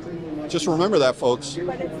electric. Just remember that, folks.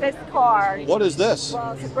 But it's this car. What is this?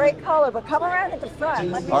 Well, it's a great color, but come around at the front.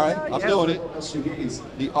 Let me All right, show you. I'm doing it.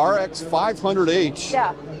 The RX 500H.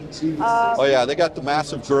 Yeah. Oh yeah, they got the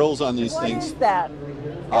massive grills on these What things. is that?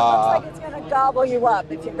 It looks like it's going to gobble you up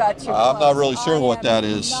if you got too I'm close. not really sure I what am that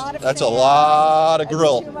is. not That's a fan. lot of That's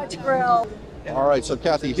grill. too much grill. All right, so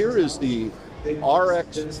Kathy, here is the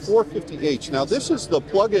RX 450H. Now this is the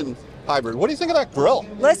plug-in hybrid. What do you think of that grill?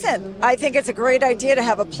 Listen, I think it's a great idea to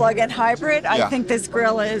have a plug-in hybrid. Yeah. I think this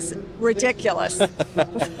grill is ridiculous.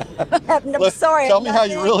 I'm sorry. Tell me how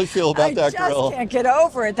you really feel about that I grill. just can't get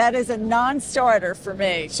over it. That is a non-starter for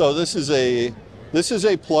me. So this is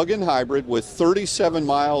a plug-in hybrid with 37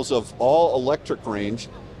 miles of all electric range,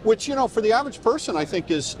 which, you know, for the average person, I think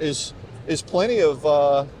is plenty of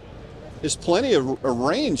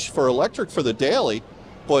range for electric for the daily.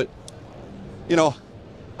 But, you know,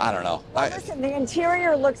 I don't know. Listen, the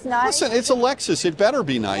interior looks nice. Listen, it's a Lexus. It better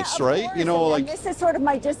be nice, Yeah, of right? course. You know, and like, this is sort of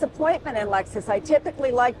my disappointment in Lexus. I typically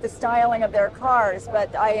like the styling of their cars,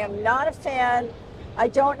 but I am not a fan. I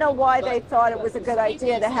don't know why they thought it was a good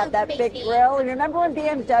idea to have that big grill. And remember when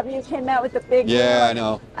BMW came out with the big grill? yeah, I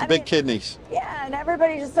know. I Big mean, kidneys. Yeah, and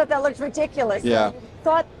everybody just thought that looked ridiculous. Yeah.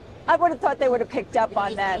 I would have thought they would have picked up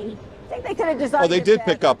on that. I think they could have designed Oh, they it did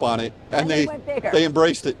better. pick up on it, and And they went bigger. they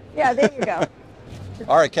embraced it. Yeah, there you go.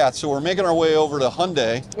 All right, Kat, so we're making our way over to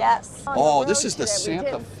Hyundai. Yes. On Oh, the this road is the today, we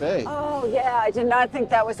Santa did. Fe. Oh, yeah, I did not think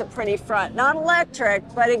that was a pretty front. Not electric,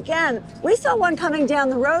 but again, we saw one coming down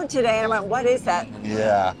the road today, and I went, what is that?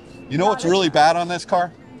 Yeah. You know what's really bad on this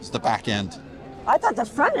car? It's the back end. I thought the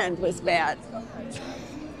front end was bad.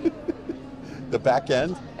 The back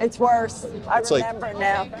end? It's worse. I It's like- remember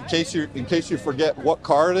now. In case you forget what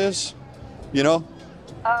car it is, you know,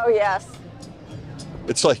 Oh, yes.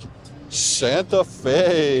 it's like Santa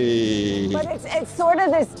Fe. But it's sort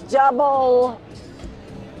of this double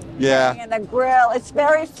Yeah. thing in the grill. It's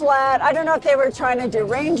very flat. I don't know if they were trying to do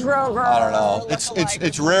Range Rover. I don't know. or It's look-alike.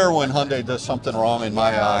 it's rare when Hyundai does something wrong in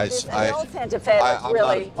my eyes. The old Santa Fe looks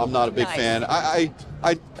really I'm not a big nice. fan.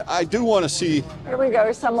 I do want to see. Here we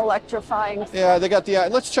go, some electrifying. Yeah, they got the.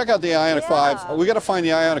 Let's check out the Ioniq Yeah. 5. We got to find the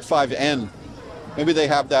Ioniq 5N. Maybe they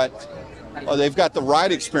have that. Oh, they've got the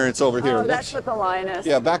ride experience over here. Oh, that's what the line is.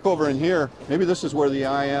 Yeah, back over in here. Maybe this is where the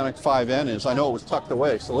Ioniq 5N is. I know it was tucked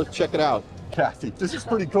away, so let's check it out. Kathy, this is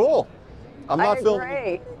pretty cool. I'm not I filming.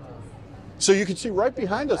 agree. So you can see right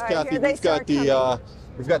behind us, All right, Kathy, here they we've got start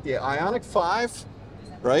we've got the Ioniq 5,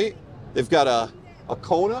 right? They've got a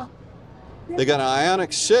Kona. They got an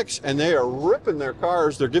Ioniq 6, and they are ripping their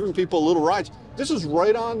cars. They're giving people little rides. This is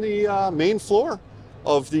right on the main floor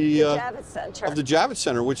of the Javits Center. Javits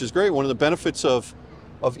Center, which is great. One of the benefits of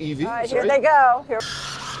EVs. All right, here right? they go. Here.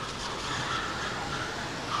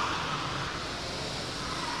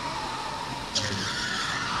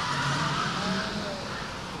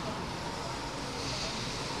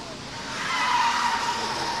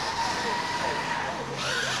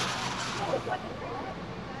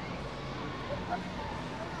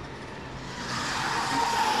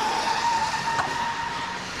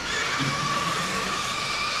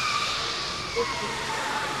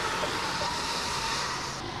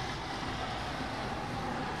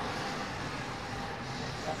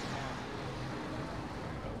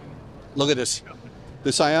 Look at this.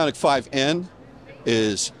 This Ioniq 5N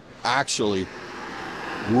is actually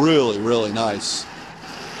really, really nice.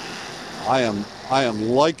 I am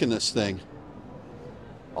liking this thing.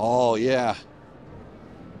 Oh yeah.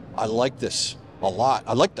 I like this a lot.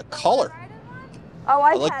 I like the color. Oh,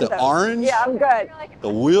 I like the orange. Yeah, I'm good. The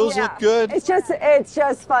wheels look good. It's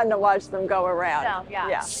just fun to watch them go around.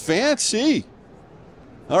 Yeah. Fancy.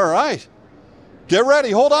 All right. Get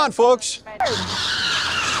ready. Hold on, folks.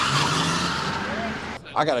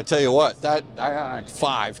 I got to tell you what, that Ioniq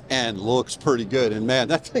 5N looks pretty good. And man,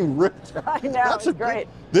 that thing ripped. I know, it's great.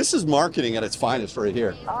 This is marketing at its finest right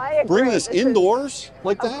here. I agree. Bring this indoors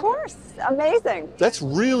like that? Of course. Amazing. That's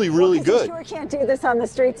really, really good. You sure can't do this on the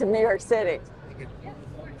streets of New York City.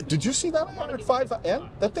 Did you see that Ioniq 5N?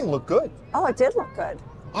 That thing looked good. Oh, it did look good.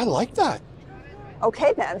 I like that.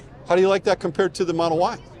 Okay, then. How do you like that compared to the Model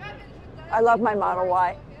Y? I love my Model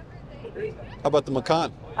Y. How about the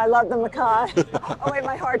Macan? I love the Macan. Oh, wait,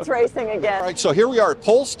 my heart's racing again. All right, so here we are at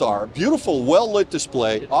Polestar. Beautiful, well-lit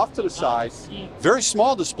display off to the side. Very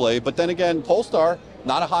small display, but then again, Polestar,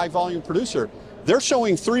 not a high-volume producer. They're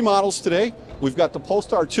showing 3 models today. We've got the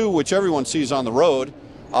Polestar 2, which everyone sees on the road.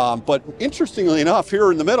 But interestingly enough,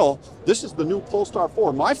 here in the middle, this is the new Polestar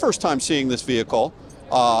 4. My first time seeing this vehicle,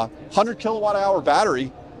 100 kilowatt hour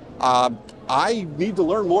battery. I need to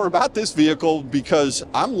learn more about this vehicle because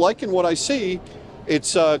I'm liking what I see.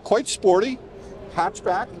 It's quite sporty,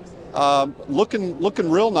 hatchback,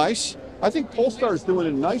 looking real nice. I think Polestar is doing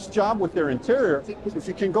a nice job with their interior. If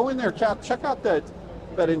you can go in there, Cap, check out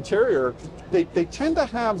that interior. They tend to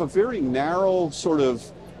have a very narrow sort of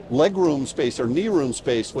legroom space or knee room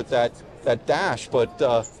space with that dash, but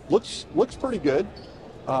looks pretty good.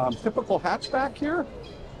 Typical hatchback here,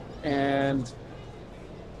 and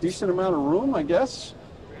decent amount of room, I guess.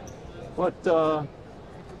 But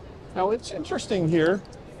now it's interesting here.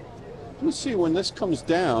 Let me see when this comes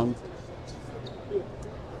down.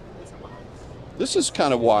 This is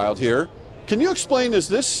kind of wild here. Can you explain? Is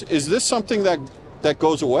this something that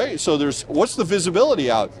goes away? So what's the visibility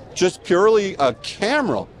out? Just purely a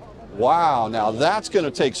camera. Wow, now that's going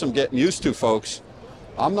to take some getting used to, folks.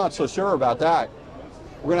 I'm not so sure about that.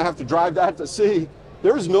 We're going to have to drive that to see.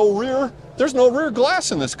 There's no rear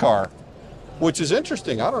glass in this car, which is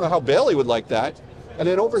interesting. I don't know how Bailey would like that. And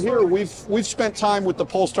then over here, we've spent time with the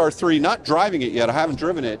Polestar 3, not driving it yet. I haven't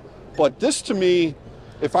driven it, but this to me,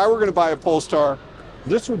 if I were going to buy a Polestar,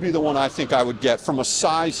 this would be the one I think I would get from a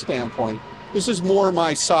size standpoint. This is more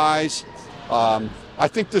my size. I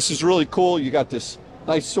think this is really cool. You got this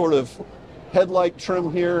nice sort of headlight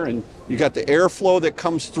trim here, and you got the airflow that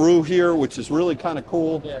comes through here, which is really kind of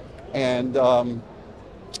cool. Yeah. And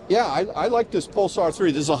yeah, I like this Polestar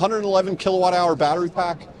 3. This is a 111 kilowatt hour battery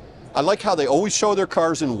pack. I like how they always show their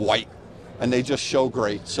cars in white, and they just show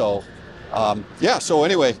great. So yeah, so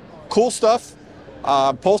anyway, cool stuff.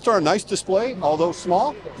 Polestar, a nice display, although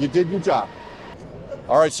small. You did your job.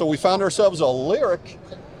 All right, so we found ourselves a Lyriq,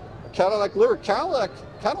 Cadillac Lyriq.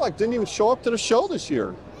 Cadillac didn't even show up to the show this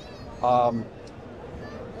year. I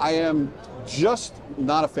am just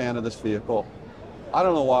not a fan of this vehicle. I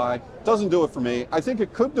don't know why. Doesn't do it for me. I think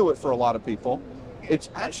it could do it for a lot of people. It's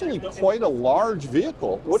actually quite a large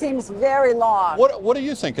vehicle. Seems very long. What do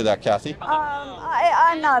you think of that, Kathy?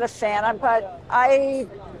 I'm not a fan, but I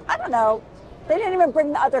don't know. They didn't even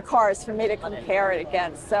bring the other cars for me to compare it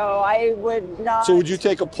against, so I would not. So would you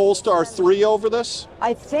take a Polestar 3 over this?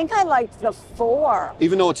 I think I liked the 4.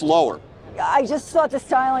 Even though it's lower? I just thought the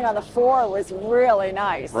styling on the 4 was really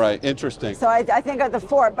nice. Right, interesting. So I think of the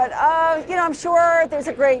 4, but you know, I'm sure there's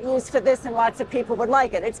a great use for this and lots of people would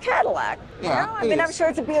like it. It's Cadillac, you know? I mean, I'm sure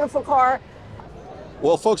it's a beautiful car.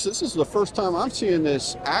 Well, folks, this is the first time I'm seeing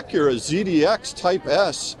this Acura ZDX Type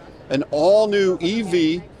S, an all-new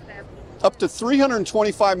EV, up to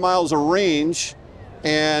 325 miles of range,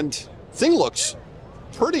 and thing looks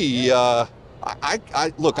pretty, look,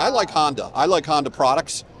 I like Honda. I like Honda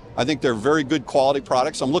products. I think they're very good quality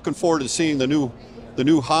products. I'm looking forward to seeing the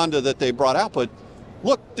new Honda that they brought out. But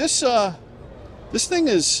look, this thing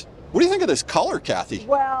is, what do you think of this color, Kathy?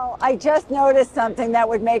 Well, I just noticed something that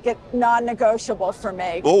would make it non-negotiable for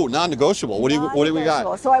me. Oh, non-negotiable. What do we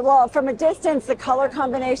got? So well, from a distance, the color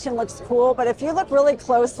combination looks cool, but if you look really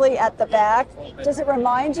closely at the back, does it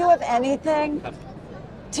remind you of anything?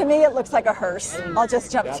 To me, it looks like a hearse. I'll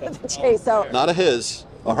just jump to the chase. So not a his,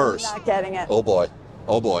 a hearse. Not getting it. Oh boy.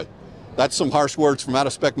 Oh boy, that's some harsh words from Out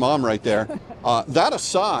of Spec Mom right there. That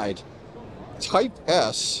aside, Type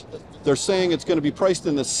S, they're saying it's going to be priced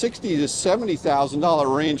in the $60,000 to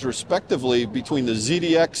 $70,000 range respectively between the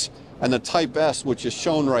ZDX and the Type S, which is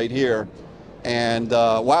shown right here. And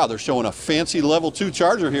wow, they're showing a fancy level 2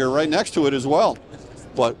 charger here right next to it as well.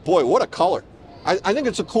 But boy, what a color. I think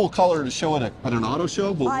it's a cool color to show at an auto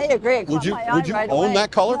show. But I agree. It would you right own away.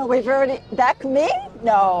 that color? No, we've already, that me?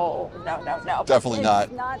 No. Definitely not.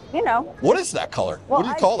 It's not, you know. What is that color? Well, what do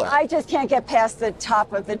you call that? I just can't get past the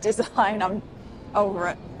top of the design. I'm over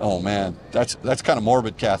it. Oh man, that's kind of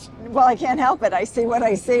morbid, Kath. Well, I can't help it. I see what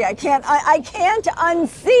I see. I can't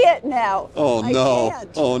unsee it now. Oh no.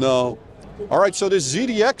 Oh no. All right, so this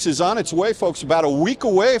ZDX is on its way, folks, about a week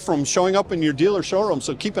away from showing up in your dealer showroom,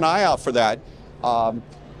 so keep an eye out for that.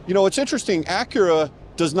 You know, it's interesting, Acura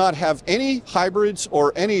does not have any hybrids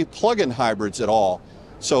or any plug-in hybrids at all.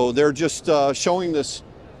 So they're just showing this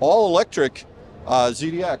all-electric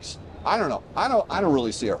ZDX. I don't know. I don't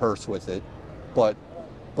really see a hearse with it, but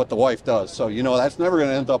the wife does. So, you know, that's never going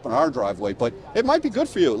to end up in our driveway, but it might be good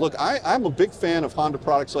for you. Look, I'm a big fan of Honda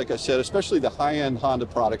products, like I said, especially the high-end Honda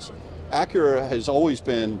products. Acura has always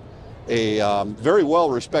been a very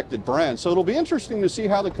well-respected brand. So it'll be interesting to see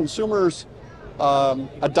how the consumers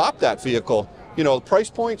adopt that vehicle. You know, price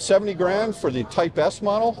point, 70 grand for the Type S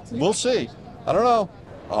model. We'll see. I don't know.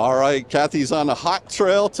 All right, Kathy's on the hot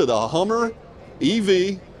trail to the Hummer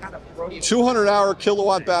EV, 200-hour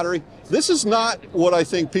kilowatt battery. This is not what I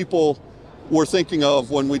think people were thinking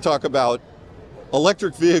of when we talk about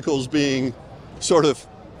electric vehicles being sort of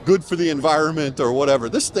good for the environment or whatever.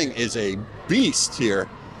 This thing is a beast here.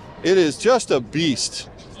 It is just a beast.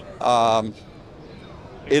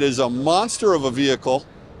 It is a monster of a vehicle,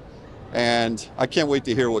 and I can't wait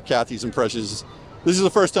to hear what Kathy's impressions. This is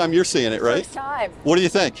the first time you're seeing it, right? First time. What do you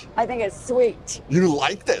think? I think it's sweet. You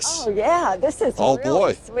like this? Oh yeah, this is really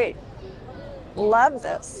boy. sweet. Love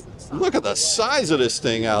this. Look at the size of this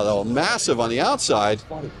thing out, though. Massive on the outside.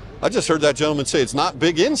 I just heard that gentleman say it's not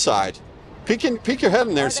big inside. Peek your head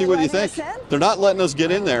in there and see what you think. They're not letting us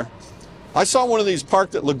get in there. I saw one of these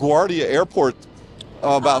parked at LaGuardia Airport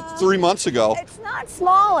about 3 months ago. It's not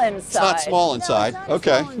small inside. It's not small inside. No, it's not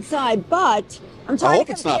okay. small inside, but I'm I trying hope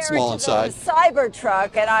to it's not compare small it to inside. the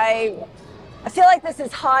Cybertruck, and I feel like this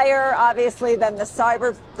is higher, obviously, than the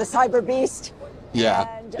Cyber Beast.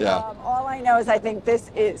 Yeah. And yeah. all I know is I think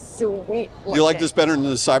this is sweet. You like this better than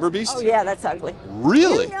the Cyber Beast? Oh yeah, that's ugly.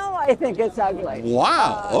 Really? You know, I think it's ugly.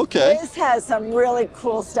 Wow. Okay. This has some really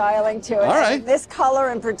cool styling to it. All right. And this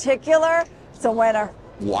color in particular, it's a winner.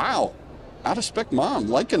 Wow. Out of spec mom,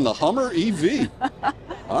 liking the Hummer EV.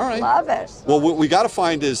 All right. Love it. Well, what we got to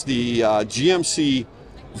find is the GMC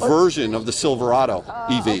version of the Silverado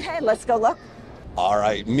EV. Okay, let's go look. All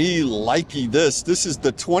right, me likey this. This is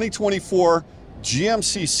the 2024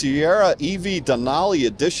 GMC Sierra EV Denali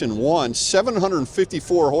Edition 1,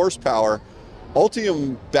 754 horsepower,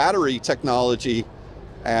 Ultium battery technology,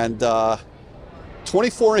 and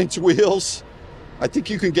 24-inch wheels. I think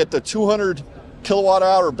you can get the 200 kilowatt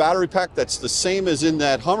hour battery pack that's the same as in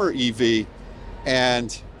that Hummer EV.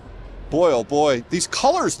 And boy, oh boy, these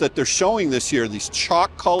colors that they're showing this year, these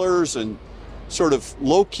chalk colors and sort of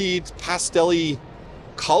low-key pastel-y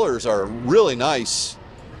colors are really nice.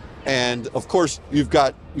 And of course, you've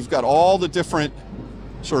got all the different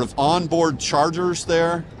sort of onboard chargers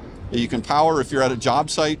there that you can power if you're at a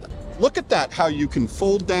job site. Look at that, how you can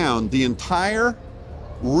fold down the entire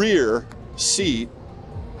rear seat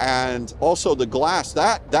and also the glass.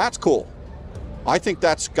 That's cool. I think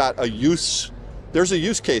that's got a use. There's a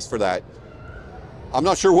use case for that. I'm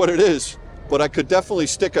not sure what it is, but I could definitely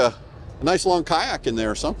stick a nice long kayak in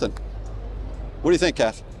there or something. What do you think,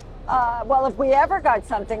 Kath? Well, if we ever got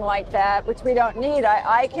something like that, which we don't need,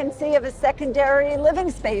 I can see of a secondary living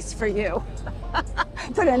space for you.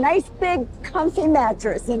 Put a nice big comfy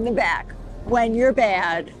mattress in the back when you're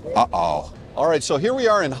bad. Uh-oh. All right, so here we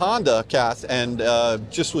are in Honda, Kath, and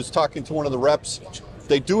just was talking to one of the reps.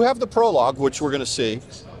 They do have the Prologue, which we're gonna see.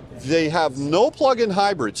 They have no plug-in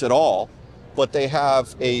hybrids at all, but they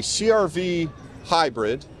have a CR-V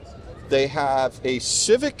hybrid. They have a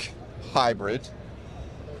Civic hybrid,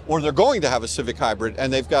 or they're going to have a Civic hybrid,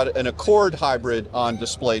 and they've got an Accord hybrid on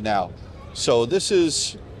display now. So this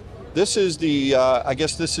is the I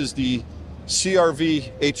guess this is the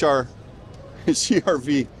CR-V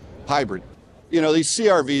CR-V hybrid. You know, these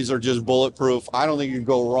CR-Vs are just bulletproof. I don't think you can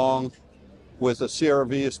go wrong with a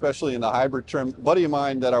CR-V, especially in the hybrid trim. A buddy of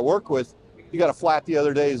mine that I work with, he got a flat the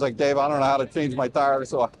other day. He's like, Dave, I don't know how to change my tire,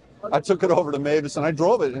 so I took it over to Mavis and I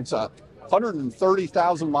drove it. It's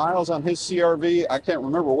 130,000 miles on his CR-V. I can't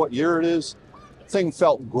remember what year it is. Thing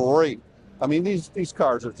felt great. I mean, these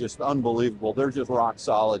cars are just unbelievable. They're just rock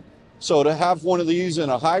solid. So to have one of these in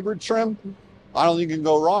a hybrid trim, I don't think you can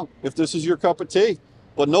go wrong if this is your cup of tea.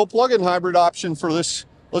 But no plug-in hybrid option for this.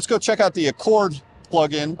 Let's go check out the Accord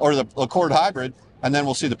plug-in or the Accord Hybrid, and then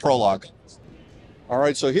we'll see the Prologue. All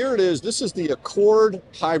right, so here it is. This is the Accord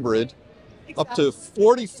Hybrid, up to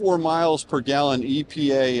 44 miles per gallon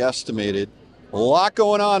EPA estimated. A lot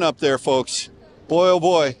going on up there, folks. Boy, oh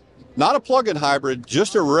boy. Not a plug-in hybrid,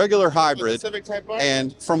 just a regular hybrid.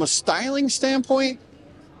 And from a styling standpoint,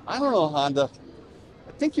 I don't know, Honda.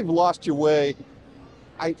 I think you've lost your way.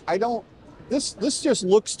 I don't, this just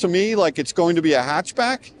looks to me like it's going to be a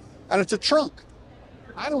hatchback, and it's a trunk.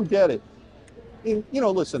 I don't get it. You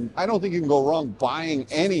know, listen, I don't think you can go wrong buying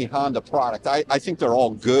any Honda product. I think they're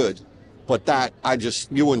all good, but that,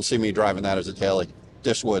 you wouldn't see me driving that as a daily.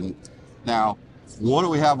 Just wouldn't. Now, what do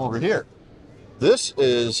we have over here? This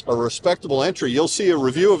is a respectable entry. You'll see a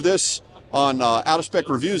review of this on Out of Spec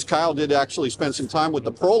Reviews. Kyle did actually spend some time with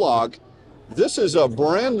the Prologue. This is a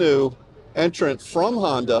brand new entrant from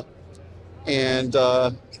Honda, and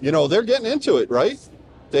you know, they're getting into it, right?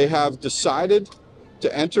 They have decided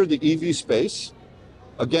to enter the EV space.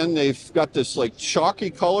 Again, they've got this like chalky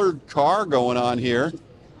colored car going on here,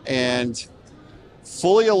 and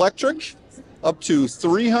fully electric, up to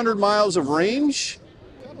 300 miles of range.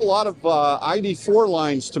 Got a lot of ID4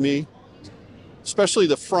 lines to me, especially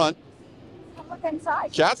the front. Look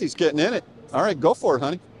inside. Kathy's getting in it. All right, go for it,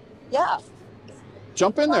 honey. Yeah.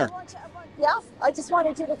 Jump in there. Yeah, I just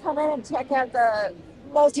wanted you to come in and check out the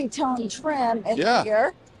multi-tone trim in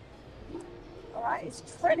here. All right, it's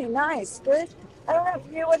pretty nice. Good. I don't know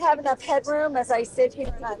if you would have enough headroom as I sit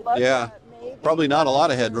here and I look. Yeah, maybe. Probably not a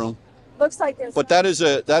lot of headroom. Looks like there's. But that is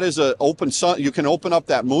a open sun. You can open up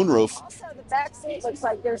that moonroof. Also, the back seat looks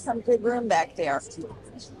like there's some good room back there.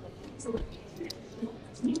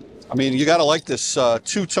 I mean, you got to like this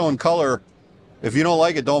two-tone color. If you don't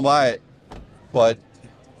like it, don't buy it. But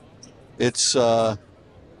it's listen,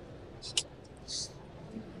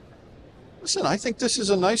 I think this is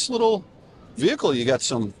a nice little vehicle. You got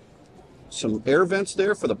some air vents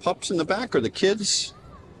there for the pups in the back or the kids.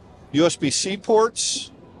 USB-C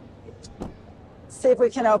ports. See if we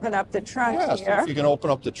can open up the trunk Yeah, here. see if you can open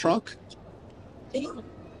up the trunk.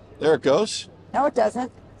 There it goes. No, it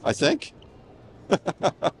doesn't. I think.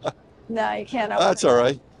 No, you can't open That's it. all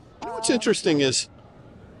right. What's interesting is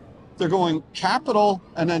they're going capital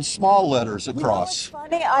and then small letters across. You know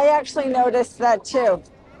what's funny? I actually noticed that too.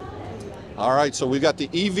 All right, so we got the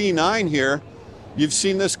EV9 here. You've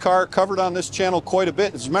seen this car covered on this channel quite a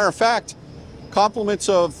bit. As a matter of fact, compliments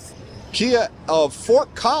of Kia of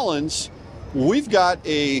Fort Collins, we've got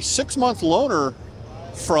a 6-month loaner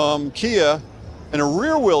from Kia in a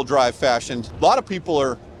rear-wheel drive fashion. A lot of people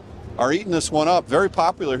are eating this one up. Very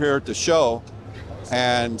popular here at the show.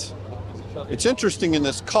 And it's interesting in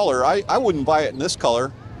this color. I wouldn't buy it in this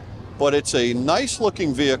color, but it's a nice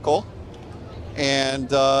looking vehicle.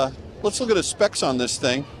 And let's look at the specs on this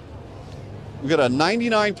thing. We've got a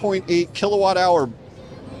 99.8 kilowatt hour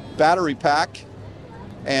battery pack.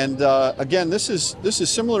 And again, this is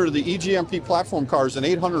similar to the EGMP platform cars, an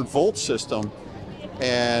 800 volt system.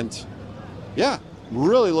 And yeah,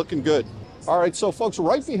 really looking good. All right, so folks,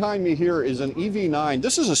 right behind me here is an EV9.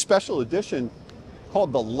 This is a special edition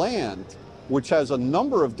called the Land, which has a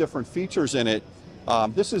number of different features in it.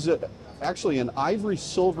 This is actually an ivory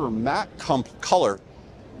silver matte color,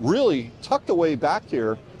 really tucked away back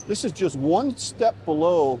here. This is just one step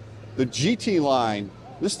below the GT line.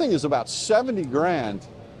 This thing is about 70 grand,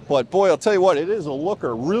 but boy, I'll tell you what, it is a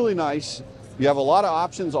looker, really nice. You have a lot of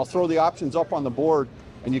options. I'll throw the options up on the board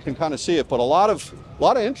and you can kind of see it, but a lot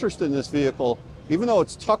of interest in this vehicle, even though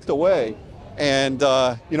it's tucked away. And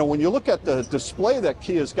you know, when you look at the display that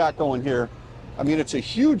Kia's got going here, I mean, it's a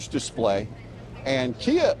huge display, and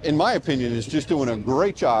Kia, in my opinion, is just doing a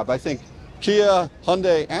great job. I think Kia,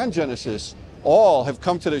 Hyundai, and Genesis all have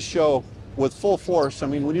come to this show with full force. I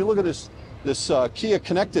mean, when you look at this Kia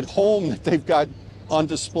connected home that they've got on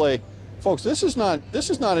display, folks, this is not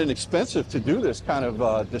inexpensive to do this kind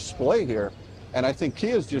of display here. And I think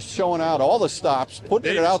Kia's just showing out all the stops,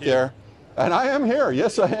 putting it out there. And I am here.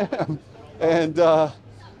 Yes, I am. And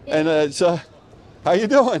it's how you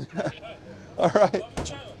doing? All right.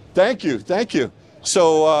 Thank you. Thank you.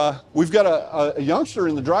 So we've got a youngster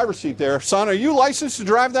in the driver's seat there. Son, are you licensed to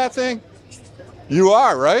drive that thing? You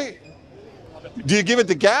are, right? Do you give it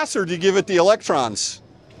the gas or do you give it the electrons?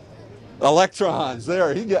 Electrons.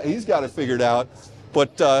 There, he's got it figured out.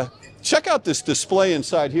 But check out this display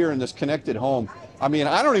inside here in this connected home. I mean,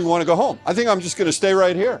 I don't even want to go home. I think I'm just going to stay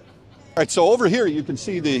right here. All right, so over here you can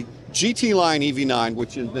see the GT line EV9,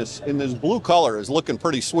 which is in this blue color, is looking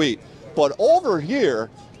pretty sweet. But over here,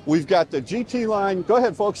 we've got the GT line. Go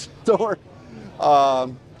ahead, folks. Don't worry.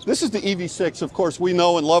 This is the EV6. Of course, we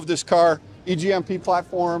know and love this car. EGMP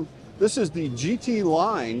platform, This is the GT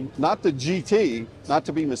line, not the GT, not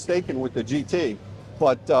to be mistaken with the GT,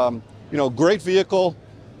 but you know, great vehicle,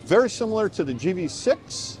 very similar to the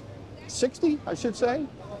GV660, I should say,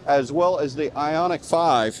 as well as the Ioniq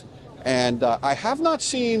 5. And I have not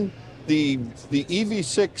seen the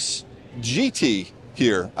EV6 GT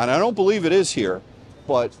here, and I don't believe it is here,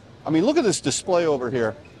 but I mean, look at this display over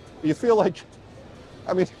here. You feel like,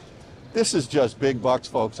 I mean, this is just big bucks,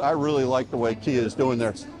 folks. I really like the way Kia is doing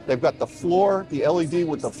this. They've got the floor, the LED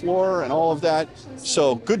with the floor and all of that.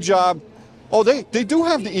 So good job. Oh, they do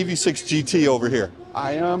have the EV6 GT over here.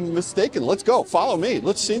 I am mistaken. Let's go. Follow me.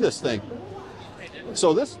 Let's see this thing.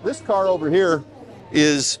 So this car over here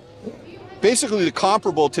is basically the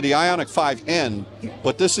comparable to the Ioniq 5N,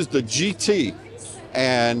 but this is the GT.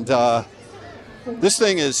 And this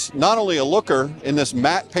thing is not only a looker in this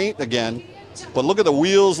matte paint again, but look at the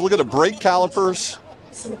wheels, look at the brake calipers.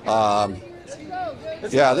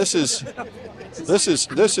 Yeah, this is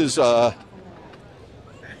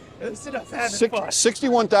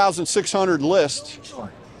 61,600 list,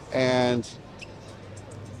 and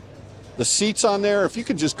the seats on there, if you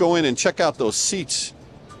could just go in and check out those seats,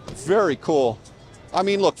 very cool. I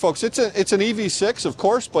mean, look, folks, it's an EV6, of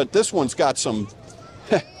course, but this one's got some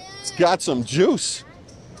it's got some juice,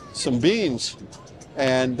 some beans,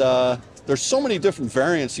 and there's so many different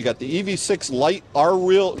variants. You got the EV6 Lite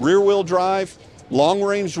rear-wheel drive,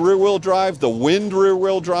 long-range rear-wheel drive, the Wind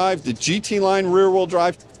rear-wheel drive, the GT line rear-wheel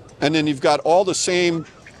drive, and then you've got all the same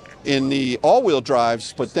in the all-wheel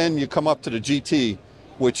drives, but then you come up to the GT,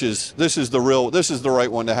 which is, this is the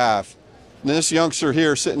right one to have. And this youngster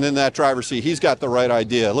here sitting in that driver's seat, he's got the right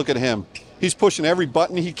idea. Look at him. He's pushing every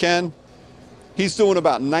button he can. He's doing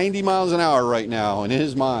about 90 miles an hour right now in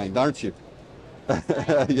his mind, aren't you?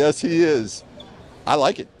 Yes, he is. I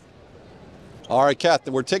like it. All right, Kat,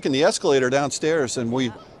 we're taking the escalator downstairs, and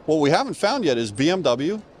what we haven't found yet is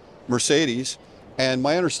BMW, Mercedes, and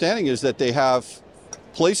my understanding is that they have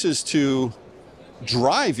places to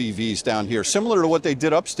drive EVs down here, similar to what they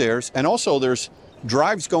did upstairs, and also there's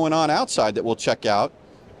drives going on outside that we'll check out.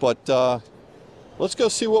 But let's go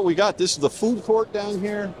see what we got. This is the food court down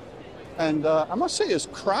here, and I must say, as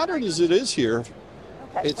crowded as it is here,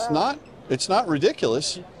 okay, it's not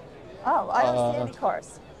ridiculous. Oh, I don't see any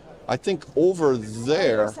cars. I think over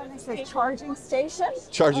there. Something says charging station.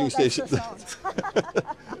 Charging station.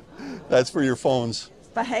 That's for your phones.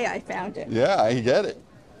 But hey, I found it. Yeah, I get it.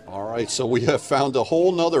 All right, so we have found a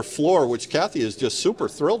whole nother floor, which Kathy is just super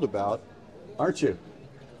thrilled about, aren't you?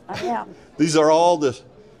 I am. These are all the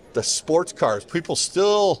sports cars. People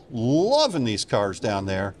still loving these cars down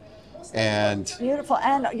there. And beautiful.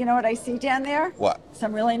 And you know what I see down there? What?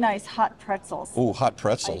 Some really nice hot pretzels. Ooh, hot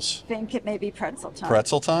pretzels. I think it may be pretzel time.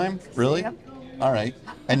 Pretzel time? Really? Yep. All right.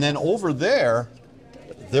 And then over there,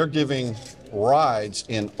 they're giving rides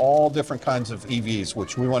in all different kinds of EVs,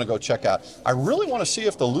 which we want to go check out. I really want to see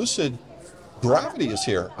if the Lucid Gravity is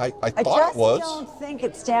here. I thought it was. I don't think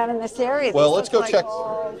it's down in this area. Well, let's go check.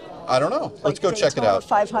 I don't know. Let's go check it out.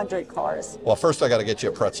 500 cars. Well, first I got to get you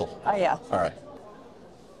a pretzel. Oh, yeah. All right.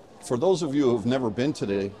 For those of you who've never been to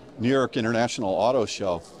the New York International Auto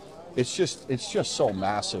Show, it's just so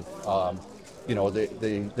massive. You know,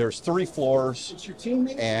 there's 3 floors,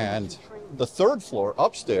 and the 3rd floor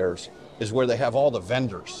upstairs is where they have all the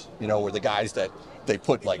vendors. You know, where the guys that they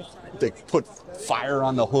put fire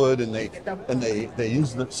on the hood, and they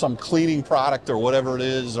use some cleaning product or whatever it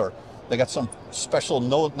is, or they got some special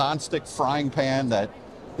non-stick frying pan that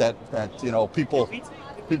you know people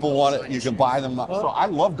want it. You can buy them. So I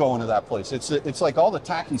love going to that place. It's like all the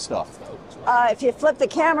tacky stuff. If you flip the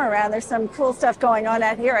camera around, there's some cool stuff going on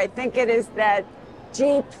out here. I think it is that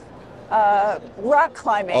Jeep rock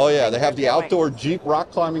climbing. Oh yeah, they have the outdoor Jeep rock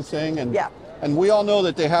climbing thing, and yeah. And we all know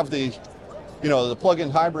that they have the, you know, the plug-in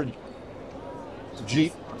hybrid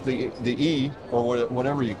Jeep, the E or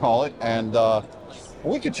whatever you call it, and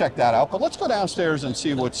we could check that out. But let's go downstairs and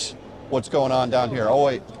see what's going on down here. Oh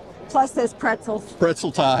wait. Plus there's pretzels.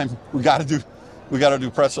 Pretzel time. We got to do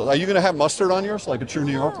pretzels. Are you going to have mustard on yours like a true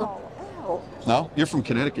New Yorker? No. No? You're from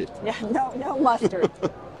Connecticut. Yeah, no mustard.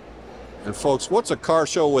 And folks, what's a car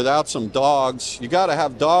show without some dogs? You got to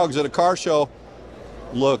have dogs at a car show.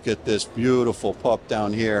 Look at this beautiful pup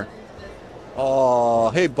down here. Oh,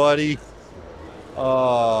 hey buddy.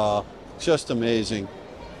 Oh, just amazing.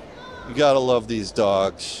 You got to love these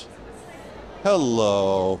dogs.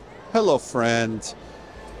 Hello. Hello, friend.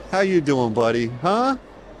 How you doing, buddy? Huh?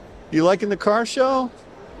 You liking the car show?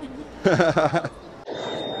 Hey,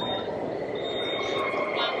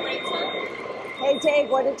 Dave,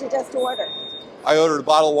 what did you just order? I ordered a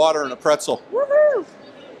bottle of water and a pretzel. Woohoo!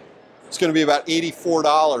 It's going to be about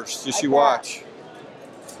 $84. Just you watch.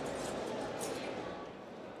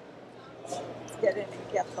 Let's get in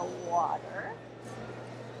and get the water.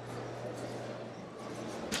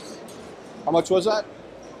 How much was that?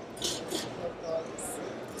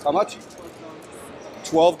 How much?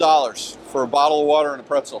 $12 for a bottle of water and a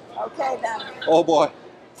pretzel. Okay then. Oh boy.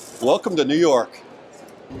 Welcome to New York.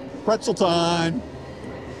 Pretzel time.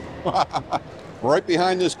 Right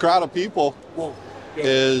behind this crowd of people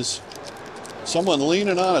is someone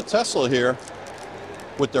leaning on a Tesla here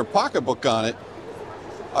with their pocketbook on it.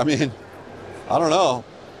 I mean, I don't know.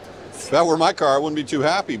 If that were my car, I wouldn't be too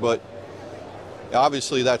happy, but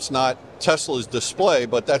obviously that's not Tesla's display,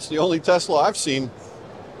 but that's the only Tesla I've seen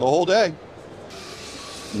the whole day.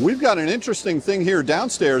 We've got an interesting thing here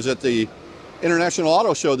downstairs at the International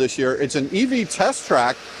Auto Show this year. It's an EV test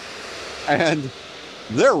track, and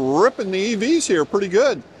they're ripping the EVs here pretty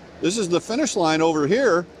good. This is the finish line over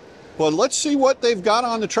here, but let's see what they've got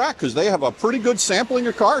on the track, because they have a pretty good sampling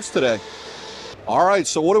of cars today. All right,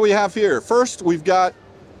 so what do we have here? First, we've got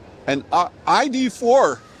an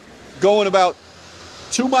ID4 going about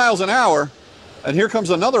 2 miles an hour, and here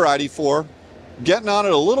comes another ID4 getting on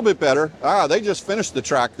it a little bit better. They just finished the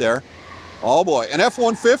track there. Oh boy, an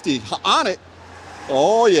F-150 on it.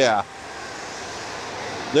 Oh yeah.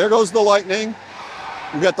 There goes the Lightning.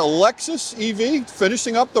 We got the Lexus EV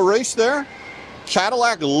finishing up the race there.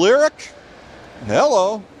 Cadillac Lyric,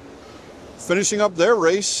 hello, finishing up their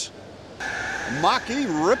race.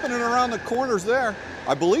 Maki ripping it around the corners there.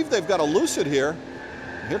 I believe they've got a Lucid here.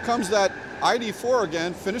 Here comes that ID4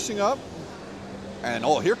 again, finishing up. And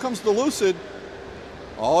oh, here comes the Lucid.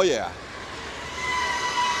 Oh yeah.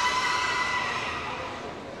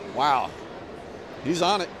 Wow. He's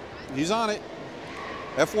on it. He's on it.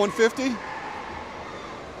 F-150.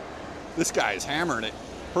 This guy is hammering it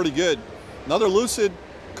pretty good. Another Lucid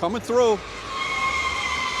coming through.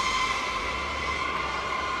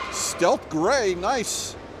 Stealth gray,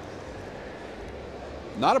 nice.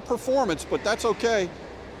 Not a performance, but that's okay.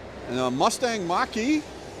 And a Mustang Maki.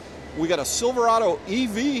 We got a Silverado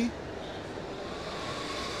EV.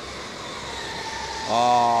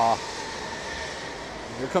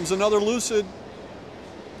 Here comes another Lucid.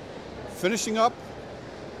 Finishing up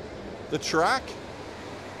the track.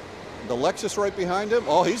 The Lexus right behind him.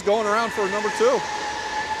 Oh, he's going around for number 2.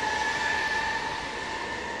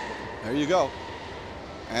 There you go.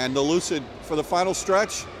 And the Lucid for the final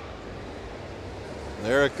stretch.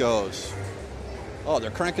 There it goes. Oh, they're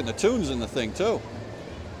cranking the tunes in the thing too.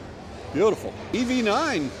 Beautiful.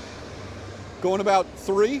 EV9 going about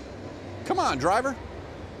 3. Come on, driver.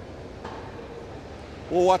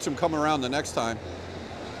 We'll watch them come around the next time.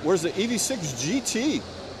 Where's the EV6 GT?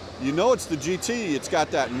 You know it's the GT. It's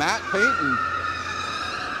got that matte paint and...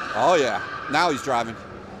 Oh yeah, now he's driving.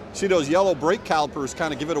 See those yellow brake calipers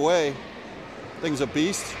kind of give it away. Thing's a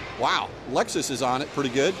beast. Wow, Lexus is on it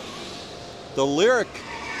pretty good. The Lyric.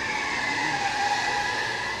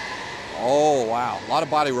 Oh wow, a lot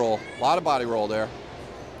of body roll. A lot of body roll there.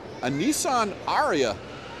 A Nissan Ariia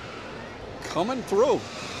coming through.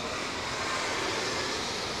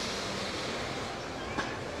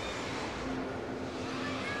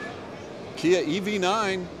 Kia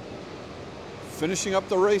EV9 finishing up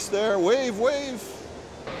the race there. Wave, wave.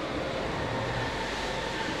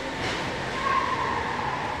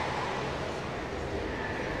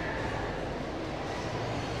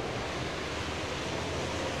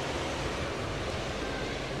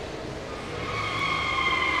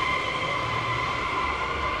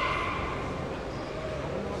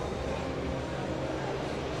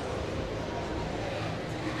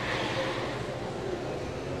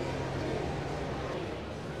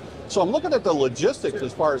 So I'm looking at the logistics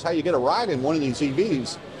as far as how you get a ride in one of these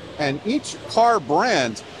EVs, and each car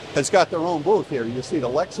brand has got their own booth here. You see the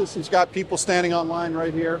Lexus has got people standing on line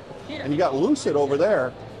right here, and you got Lucid over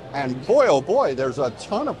there. And boy, oh boy, there's a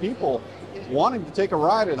ton of people wanting to take a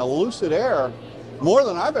ride in a Lucid Air, more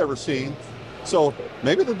than I've ever seen. So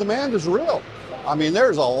maybe the demand is real. I mean,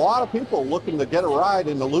 there's a lot of people looking to get a ride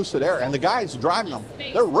in the Lucid Air, and the guys driving them,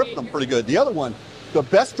 they're ripping them pretty good. The other one, the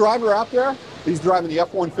best driver out there, he's driving the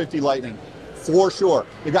F-150 Lightning, for sure.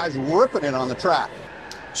 The guy's ripping it on the track.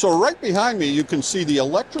 So right behind me, you can see the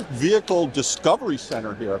Electric Vehicle Discovery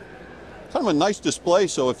Center here. Kind of a nice display,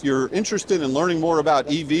 so if you're interested in learning more about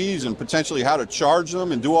EVs and potentially how to charge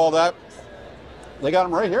them and do all that, they got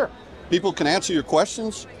them right here. People can answer your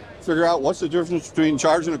questions, figure out what's the difference between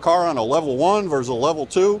charging a car on a level 1 versus a level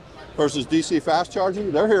 2 versus DC fast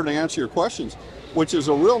charging. They're here to answer your questions, which is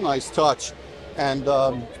a real nice touch. And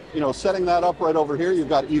you know, setting that up right over here, you've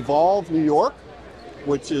got Evolve New York,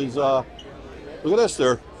 which is, look at this,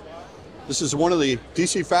 they're This is one of the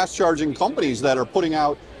DC fast charging companies that are putting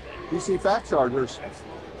out DC fast chargers.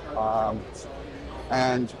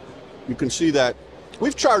 And you can see that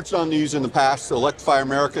we've charged on these in the past, Electrify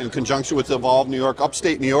America in conjunction with Evolve New York,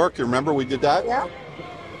 upstate New York. You remember we did that? Yeah.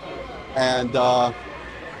 And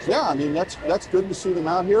yeah, I mean, that's good to see them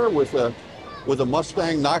out here with a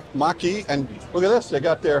Mustang Maki. And look at this, they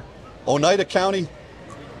got their Oneida County,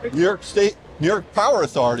 New York Power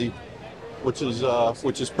Authority, which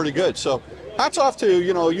is pretty good. So hats off to,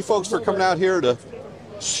 you know, you folks for coming out here to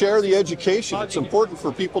share the education. It's important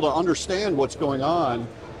for people to understand what's going on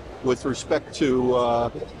with respect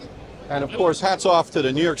to, and of course, hats off to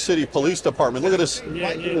the New York City Police Department. Look at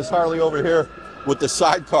this Harley over here with the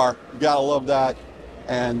sidecar. You gotta love that.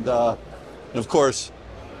 And of course,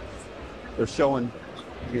 they're showing,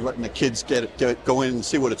 you're letting the kids go in and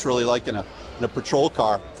see what it's really like in a patrol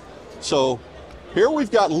car. So here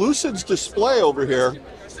we've got Lucid's display over here,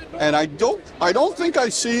 and I don't think I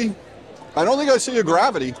see a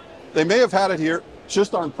Gravity. They may have had it here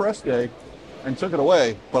just on press day and took it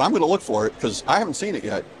away, but I'm going to look for it because I haven't seen it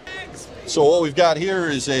yet. So what we've got here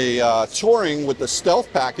is a Touring with the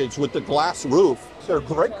Stealth package with the glass roof. They're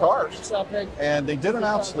great cars, and they did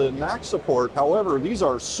announce the NAC support. However, these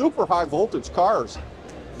are super high voltage cars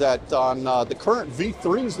that on the current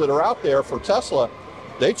V3s that are out there for Tesla,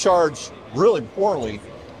 they charge really poorly.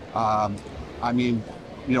 I mean,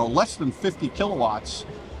 you know, less than 50 kilowatts.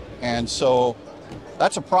 And so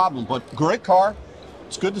that's a problem, but great car.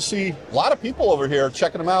 It's good to see a lot of people over here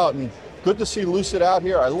checking them out, and good to see Lucid out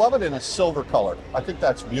here. I love it in a silver color. I think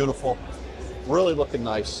that's beautiful. Really looking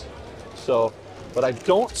nice. So, but I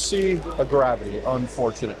don't see a Gravity,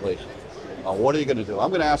 unfortunately. What are you going to do? I'm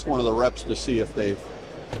going to ask one of the reps to see if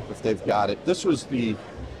they've got it. This was the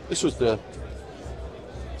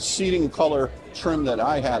seating color trim that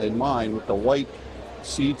I had in mind, with the white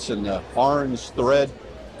seats and the orange thread.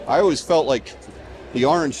 I always felt like the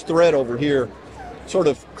orange thread over here sort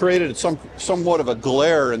of created somewhat of a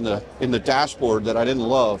glare in the dashboard that I didn't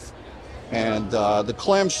love. And the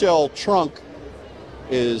clamshell trunk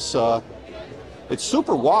is it's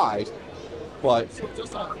super wide, but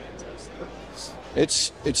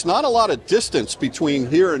it's not a lot of distance between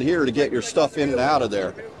here and here to get your stuff in and out of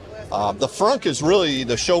there. The front is really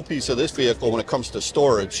the showpiece of this vehicle when it comes to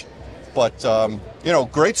storage. But you know,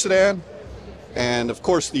 great sedan, and of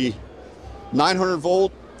course the 900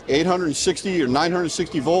 volt, 860 or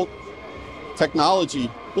 960 volt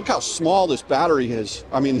technology. Look how small this battery is.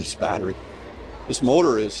 I mean, this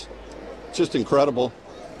motor is just incredible.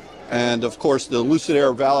 And of course the Lucid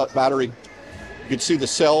Air battery, you can see the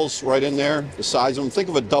cells right in there, the size of them. Think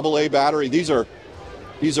of a AA battery. These are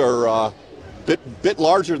bit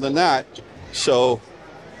larger than that. So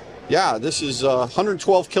yeah, this is a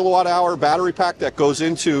 112 kilowatt hour battery pack that goes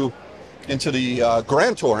into the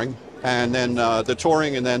Grand Touring, and then the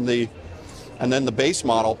Touring, and then the base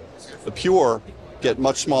model, the Pure, get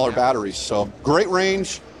much smaller batteries. So great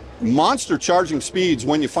range, monster charging speeds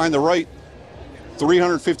when you find the right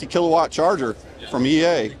 350 kilowatt charger from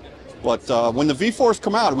EA. But when the V4s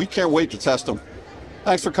come out, we can't wait to test them.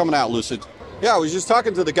 Thanks for coming out, Lucid. Yeah, I was just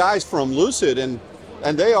talking to the guys from Lucid, and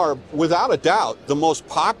they are without a doubt the most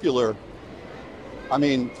popular. I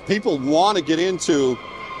mean, people want to get into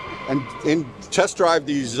and test drive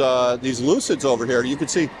these Lucids over here. You can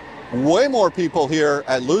see way more people here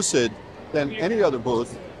at Lucid than any other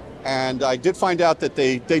booth. And I did find out that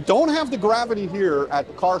they don't have the Gravity here at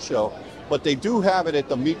the car show, but they do have it at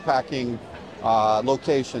the meatpacking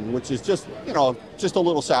location, which is just, you know, just a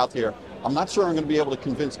little south here. I'm not sure I'm going to be able to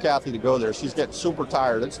convince Kathy to go there. She's getting super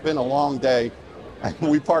tired. It's been a long day, and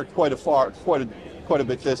we parked quite a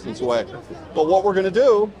bit distance away. But what we're going to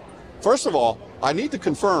do, first of all, I need to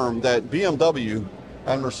confirm that BMW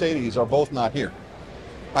and Mercedes are both not here.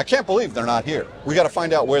 I can't believe they're not here. We got to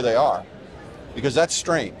find out where they are, because that's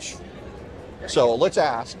strange. So let's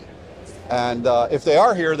ask. And if they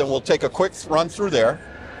are here, then we'll take a quick run through there.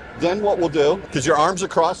 Then what we'll do, because your arms are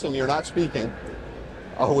crossed and you're not speaking,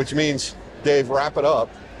 which means, Dave, wrap it up.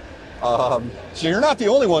 So you're not the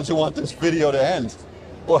only ones who want this video to end.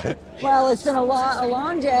 What? Well, it's been a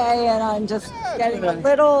long day, and I'm just getting a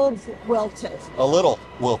little wilted. A little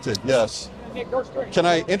wilted, yes. Can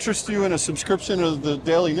I interest you in a subscription of the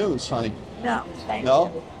Daily News, honey? No, thank you.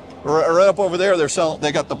 you. Right up over there,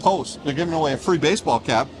 they got the Post. They're giving away a free baseball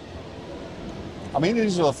cap. I mean,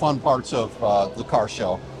 these are the fun parts of the car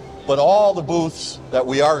show. But all the booths that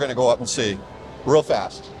we are going to go up and see real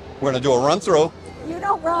fast. We're going to do a run through. You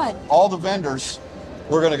don't run. All the vendors,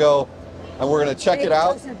 we're going to go and we're going to check it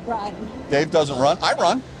out. Dave doesn't run. Dave doesn't run. I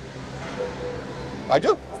run. I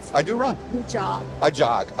do. I do run. You jog. I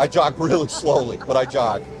jog. I jog really slowly, but I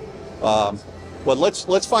jog. But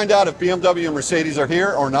let's find out if BMW and Mercedes are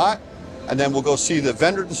here or not, and then we'll go see the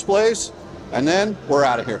vendor displays, and then we're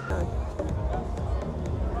out of here.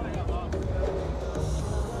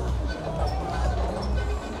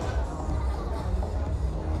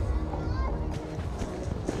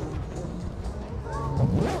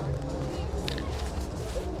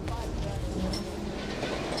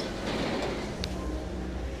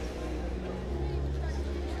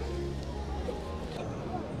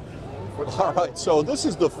 All right, so this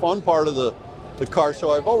is the fun part of the car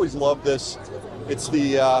show. I've always loved this. It's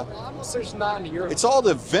the it's all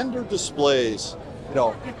the vendor displays. You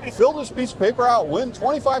know, fill this piece of paper out, win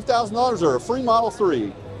 $25,000 or a free Model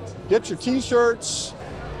 3. Get your T-shirts.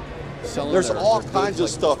 There's all kinds of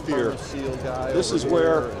stuff here. This is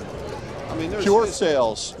where, I mean, pure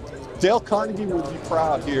sales. Dale Carnegie would be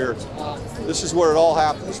proud here. This is where it all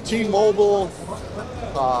happens. T-Mobile,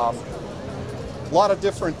 a lot of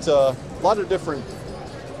different,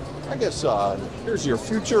 I guess, here's your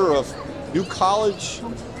future of New College,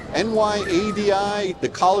 NYADI, the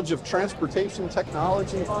College of Transportation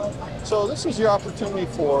Technology. So this is your opportunity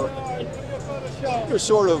for, you're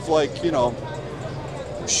sort of like, you know,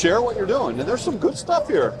 share what you're doing. And there's some good stuff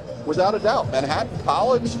here, without a doubt. Manhattan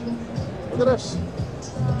College, look at this.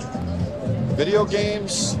 Video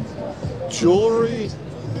games, jewelry.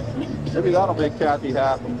 Maybe that'll make Kathy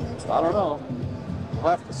happy. I don't know. We'll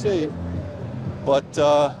have to see. But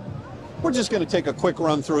we're just going to take a quick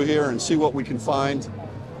run through here and see what we can find.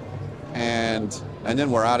 And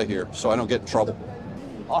then we're out of here so I don't get in trouble.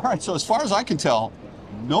 All right, so as far as I can tell,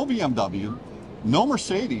 no BMW, no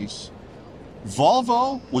Mercedes.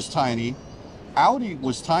 Volvo was tiny. Audi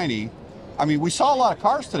was tiny. I mean, we saw a lot of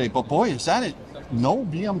cars today, but boy, is that it. No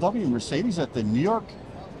BMW, Mercedes at the New York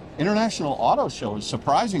International Auto Show is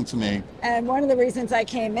surprising to me. And one of the reasons I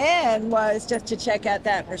came in was just to check out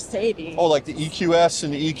that Mercedes. Oh, like the EQS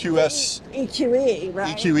and the EQS... EQE,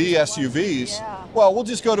 right? EQE SUVs. Yeah. Well, we'll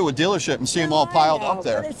just go to a dealership and see them all piled up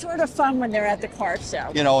there. But it's sort of fun when they're at the car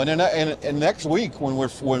show. You know, and next week when we're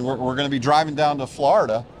going to be driving down to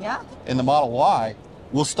Florida, yeah, in the Model Y,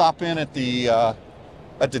 we'll stop in at the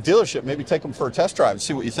dealership, maybe take them for a test drive and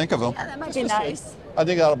see what you think of them. Yeah, that might be nice. I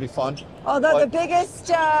think that'll be fun. Although the biggest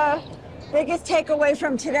takeaway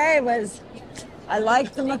from today was, I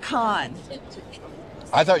like the Macan.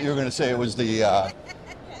 I thought you were going to say it was the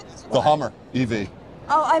Hummer EV.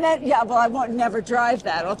 Oh, I meant, yeah, well, I won't never drive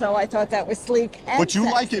that, although I thought that was sleek and But you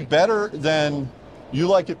sexy. like it better than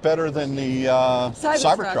the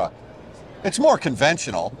Cybertruck. It's more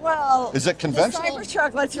conventional. Well, is it conventional? The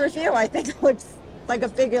Cybertruck, let's review. I think it looks like a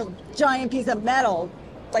big, giant piece of metal,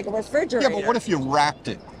 like a refrigerator. Yeah, but what if you wrapped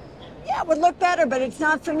it? Yeah, it would look better, but it's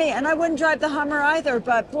not for me. And I wouldn't drive the Hummer either,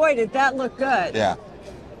 but boy, did that look good. Yeah.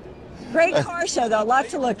 Great car show, though. A lot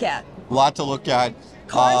to look at. A lot to look at.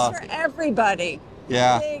 Cars for everybody.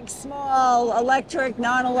 Yeah. Big, small, electric,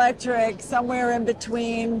 non-electric, somewhere in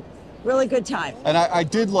between. Really good time. And I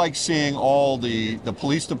did like seeing all the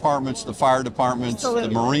police departments, the fire departments, Absolutely.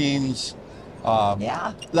 the Marines.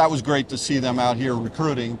 Yeah. That was great to see them out here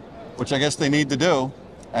recruiting, which I guess they need to do.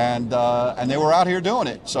 And they were out here doing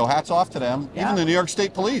it. So hats off to them. Yeah. Even the New York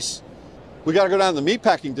State Police. We got to go down to the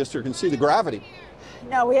meatpacking district and see the Gravity.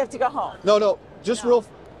 No, we have to go home. No, just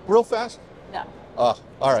real fast. No. All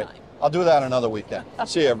right. I'll do that another weekend.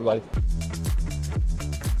 See you, everybody.